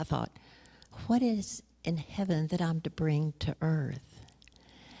earth, I thought, what is in heaven that I'm to bring to earth?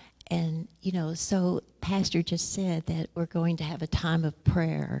 And, you know, so Pastor just said that we're going to have a time of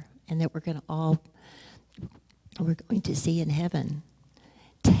prayer, and that we're going to see in heaven.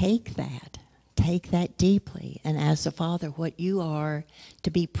 Take that deeply, and ask the Father what you are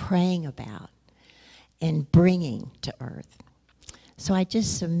to be praying about and bringing to earth. So I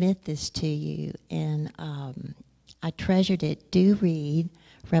just submit this to you, and I treasured it. Do read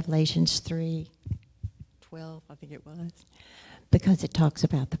Revelations 3:12, I think it was, because it talks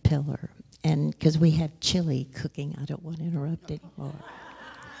about the pillar. And because we have chili cooking, I don't want to interrupt anymore.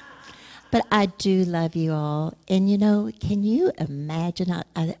 But I do love you all. And you know, can you imagine,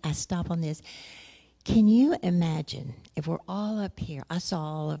 I stop on this, can you imagine if we're all up here, I saw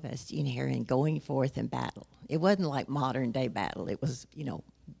all of us in here and going forth in battle. It wasn't like modern day battle. It was, you know,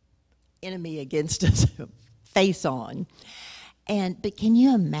 enemy against us, face on. But can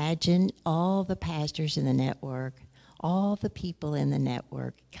you imagine all the pastors in the network, all the people in the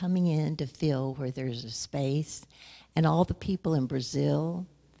network coming in to fill where there's a space, and all the people in Brazil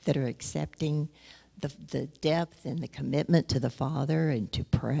that are accepting the depth and the commitment to the Father and to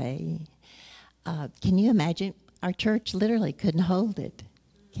pray? Can you imagine? Our church literally couldn't hold it.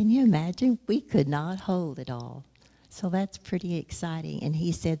 Can you imagine? We could not hold it all. So that's pretty exciting. And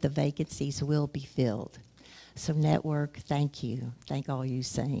he said the vacancies will be filled. So network, thank you. Thank all you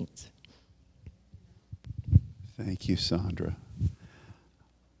saints. Thank you, Sandra.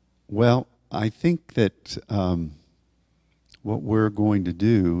 Well, I think that what we're going to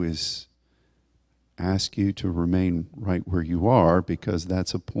do is ask you to remain right where you are, because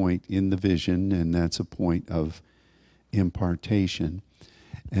that's a point in the vision, and that's a point of impartation.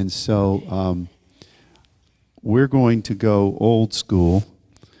 And so we're going to go old school,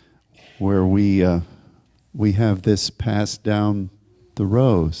 where we have this passed down the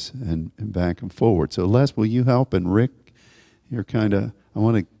rows and back and forward. So Les, will you help? And Rick, you're kind of,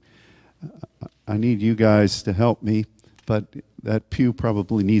 I need you guys to help me, but that pew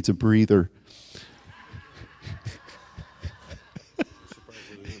probably needs a breather.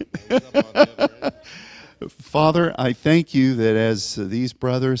 Father, I thank you that as these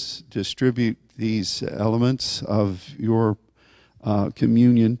brothers distribute these elements of your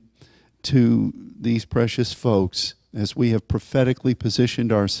communion to these precious folks, as we have prophetically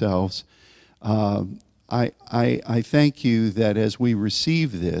positioned ourselves, I thank you that as we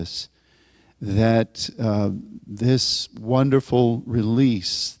receive this, that this wonderful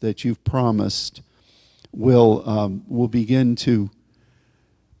release that you've promised will begin to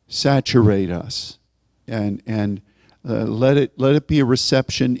saturate us, and let it be a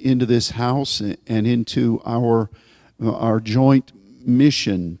reception into this house and into our joint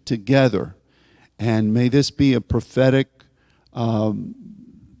mission together. And may this be a prophetic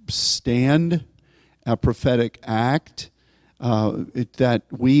stand, a prophetic act, that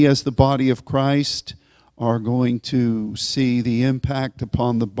we as the body of Christ are going to see the impact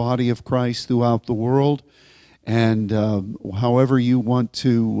upon the body of Christ throughout the world. And however you want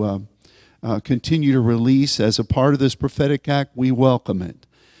to continue to release as a part of this prophetic act, we welcome it.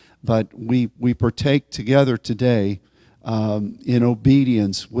 But we partake together today in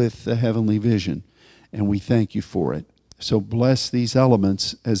obedience with the heavenly vision, and we thank you for it. So bless these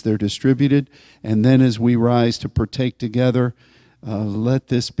elements as they're distributed, and then as we rise to partake together, let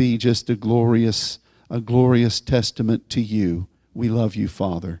this be just a glorious testament to you. We love you,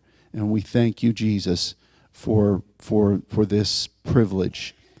 Father, and we thank you, Jesus, for this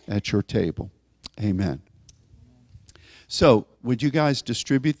privilege at your table. Amen. So, would you guys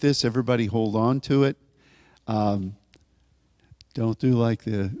distribute this? Everybody hold on to it. Don't do like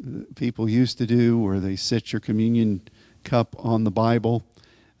the people used to do, where they sit your communion cup on the Bible.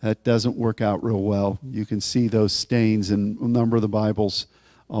 That doesn't work out real well. You can see those stains in a number of the Bibles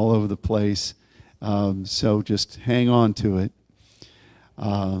all over the place. So just hang on to it.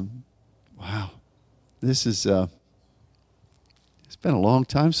 Wow. This is, it's been a long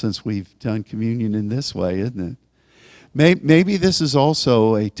time since we've done communion in this way, isn't it? Maybe this is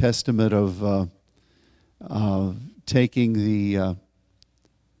also a testament of taking the...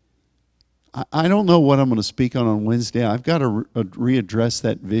 I don't know what I'm going to speak on Wednesday. I've got to readdress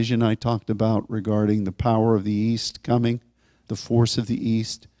that vision I talked about regarding the power of the East coming, the force of the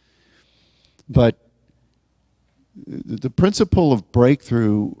East. But the principle of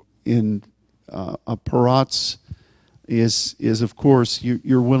breakthrough in a parats is of course,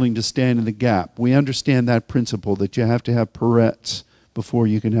 you're willing to stand in the gap. We understand that principle, that you have to have parets before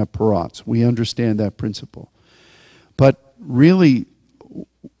you can have parats. We understand that principle. But really,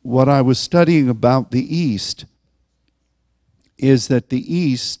 what I was studying about the East is that the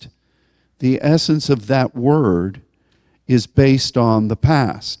East, the essence of that word, is based on the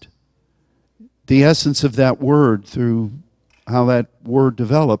past. The essence of that word, through how that word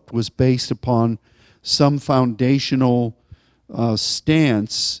developed, was based upon some foundational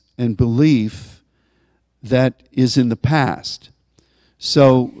stance and belief that is in the past.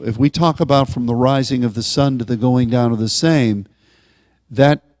 So if we talk about from the rising of the sun to the going down of the same,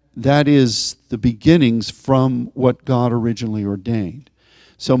 that is the beginnings from what God originally ordained.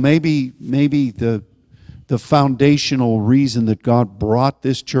 So maybe the foundational reason that God brought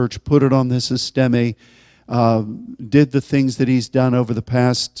this church, put it on this systeme, did the things that he's done over the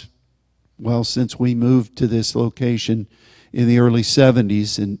past, well, since we moved to this location in the early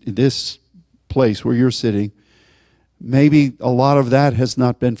 70s, in this place where you're sitting, maybe a lot of that has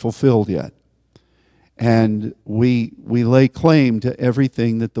not been fulfilled yet. And we lay claim to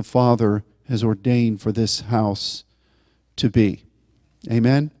everything that the Father has ordained for this house to be.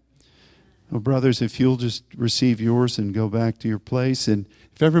 Amen? Well, brothers, if you'll just receive yours and go back to your place. And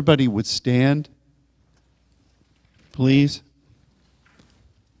if everybody would stand, please.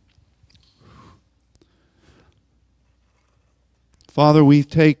 Father, we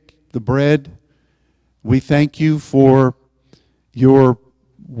take the bread. We thank you for your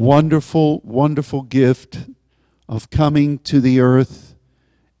wonderful, wonderful gift of coming to the earth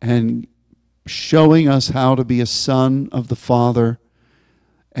and showing us how to be a son of the Father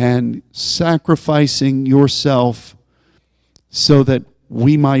and sacrificing yourself so that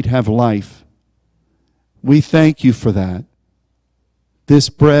we might have life. We thank you for that. This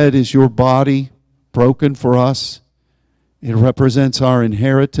bread is your body broken for us. It represents our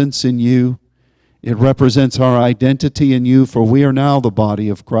inheritance in you. It represents our identity in you, for we are now the body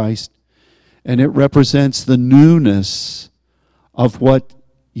of Christ. And it represents the newness of what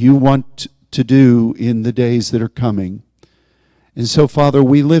you want to do in the days that are coming. And so, Father,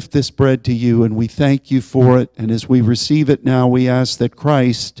 we lift this bread to you and we thank you for it. And as we receive it now, we ask that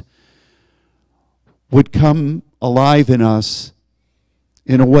Christ would come alive in us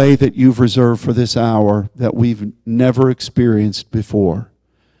in a way that you've reserved for this hour that we've never experienced before.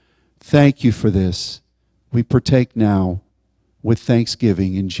 Thank you for this. We partake now with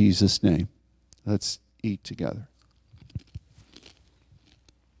thanksgiving in Jesus' name. Let's eat together.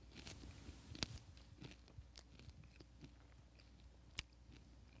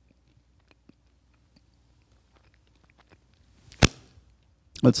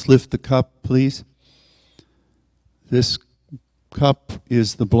 Let's lift the cup, please. This cup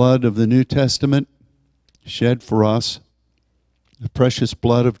is the blood of the New Testament shed for us. The precious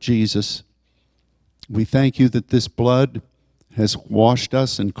blood of Jesus. We thank you that this blood has washed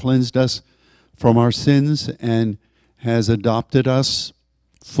us and cleansed us from our sins and has adopted us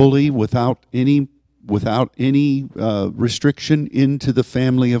fully without any restriction into the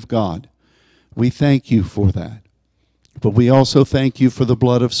family of God. We thank you for that. But we also thank you for the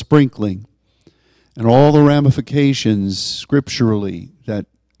blood of sprinkling and all the ramifications scripturally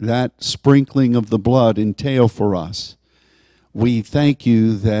that sprinkling of the blood entail for us. We thank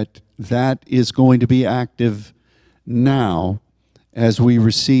you that that is going to be active now as we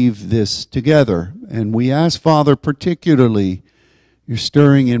receive this together. And we ask, Father, particularly, you're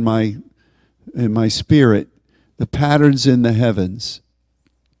stirring in my spirit, the patterns in the heavens,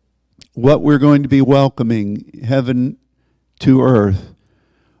 what we're going to be welcoming, heaven to earth.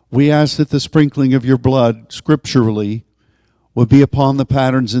 We ask that the sprinkling of your blood, scripturally, would be upon the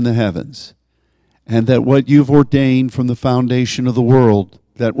patterns in the heavens, and that what you've ordained from the foundation of the world,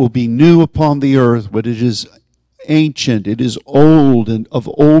 that will be new upon the earth, but it is ancient, it is old and of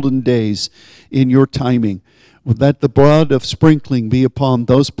olden days in your timing. Let the blood of sprinkling be upon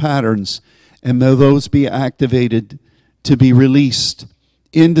those patterns, and may those be activated to be released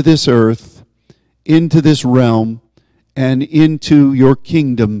into this earth, into this realm, and into your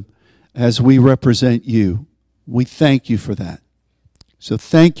kingdom as we represent you. We thank you for that. So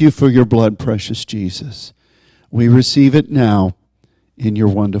thank you for your blood, precious Jesus. We receive it now in your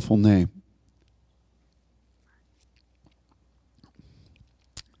wonderful name.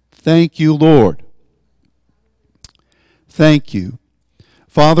 Thank you, Lord. Thank you.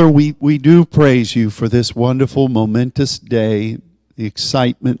 Father, we do praise you for this wonderful, momentous day, the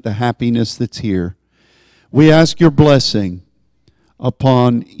excitement, the happiness that's here. We ask your blessing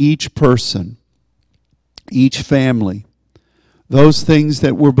upon each person, each family. Those things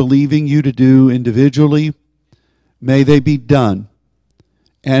that we're believing you to do individually, may they be done,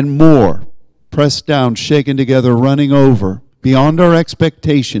 and more, pressed down, shaken together, running over, beyond our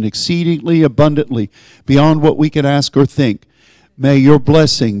expectation, exceedingly abundantly, beyond what we could ask or think. May your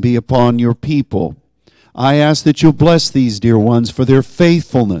blessing be upon your people. I ask that you'll bless these dear ones for their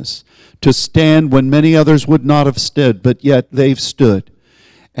faithfulness to stand when many others would not have stood, but yet they've stood.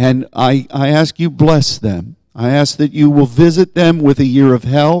 And I ask you bless them. I ask that you will visit them with a year of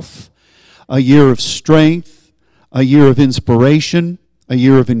health, a year of strength, a year of inspiration, a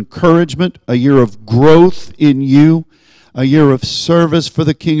year of encouragement, a year of growth in you, a year of service for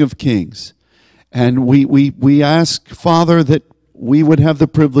the King of Kings. And we ask, Father, that we would have the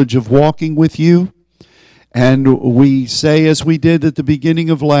privilege of walking with you. And we say, as we did at the beginning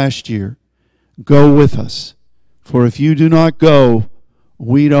of last year, go with us. For if you do not go,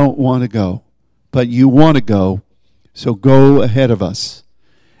 we don't want to go. But you want to go, so go ahead of us,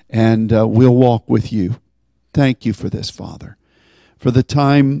 and we'll walk with you. Thank you for this, Father. For the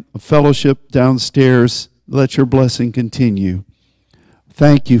time of fellowship downstairs, let your blessing continue.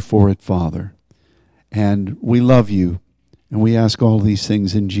 Thank you for it, Father. And we love you, and we ask all these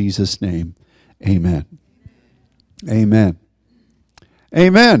things in Jesus' name. Amen. Amen.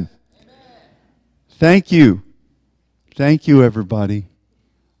 Amen. Thank you. Thank you, everybody.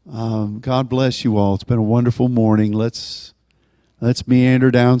 God bless you all. It's been a wonderful morning. Let's meander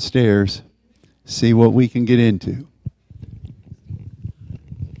downstairs, see what we can get into.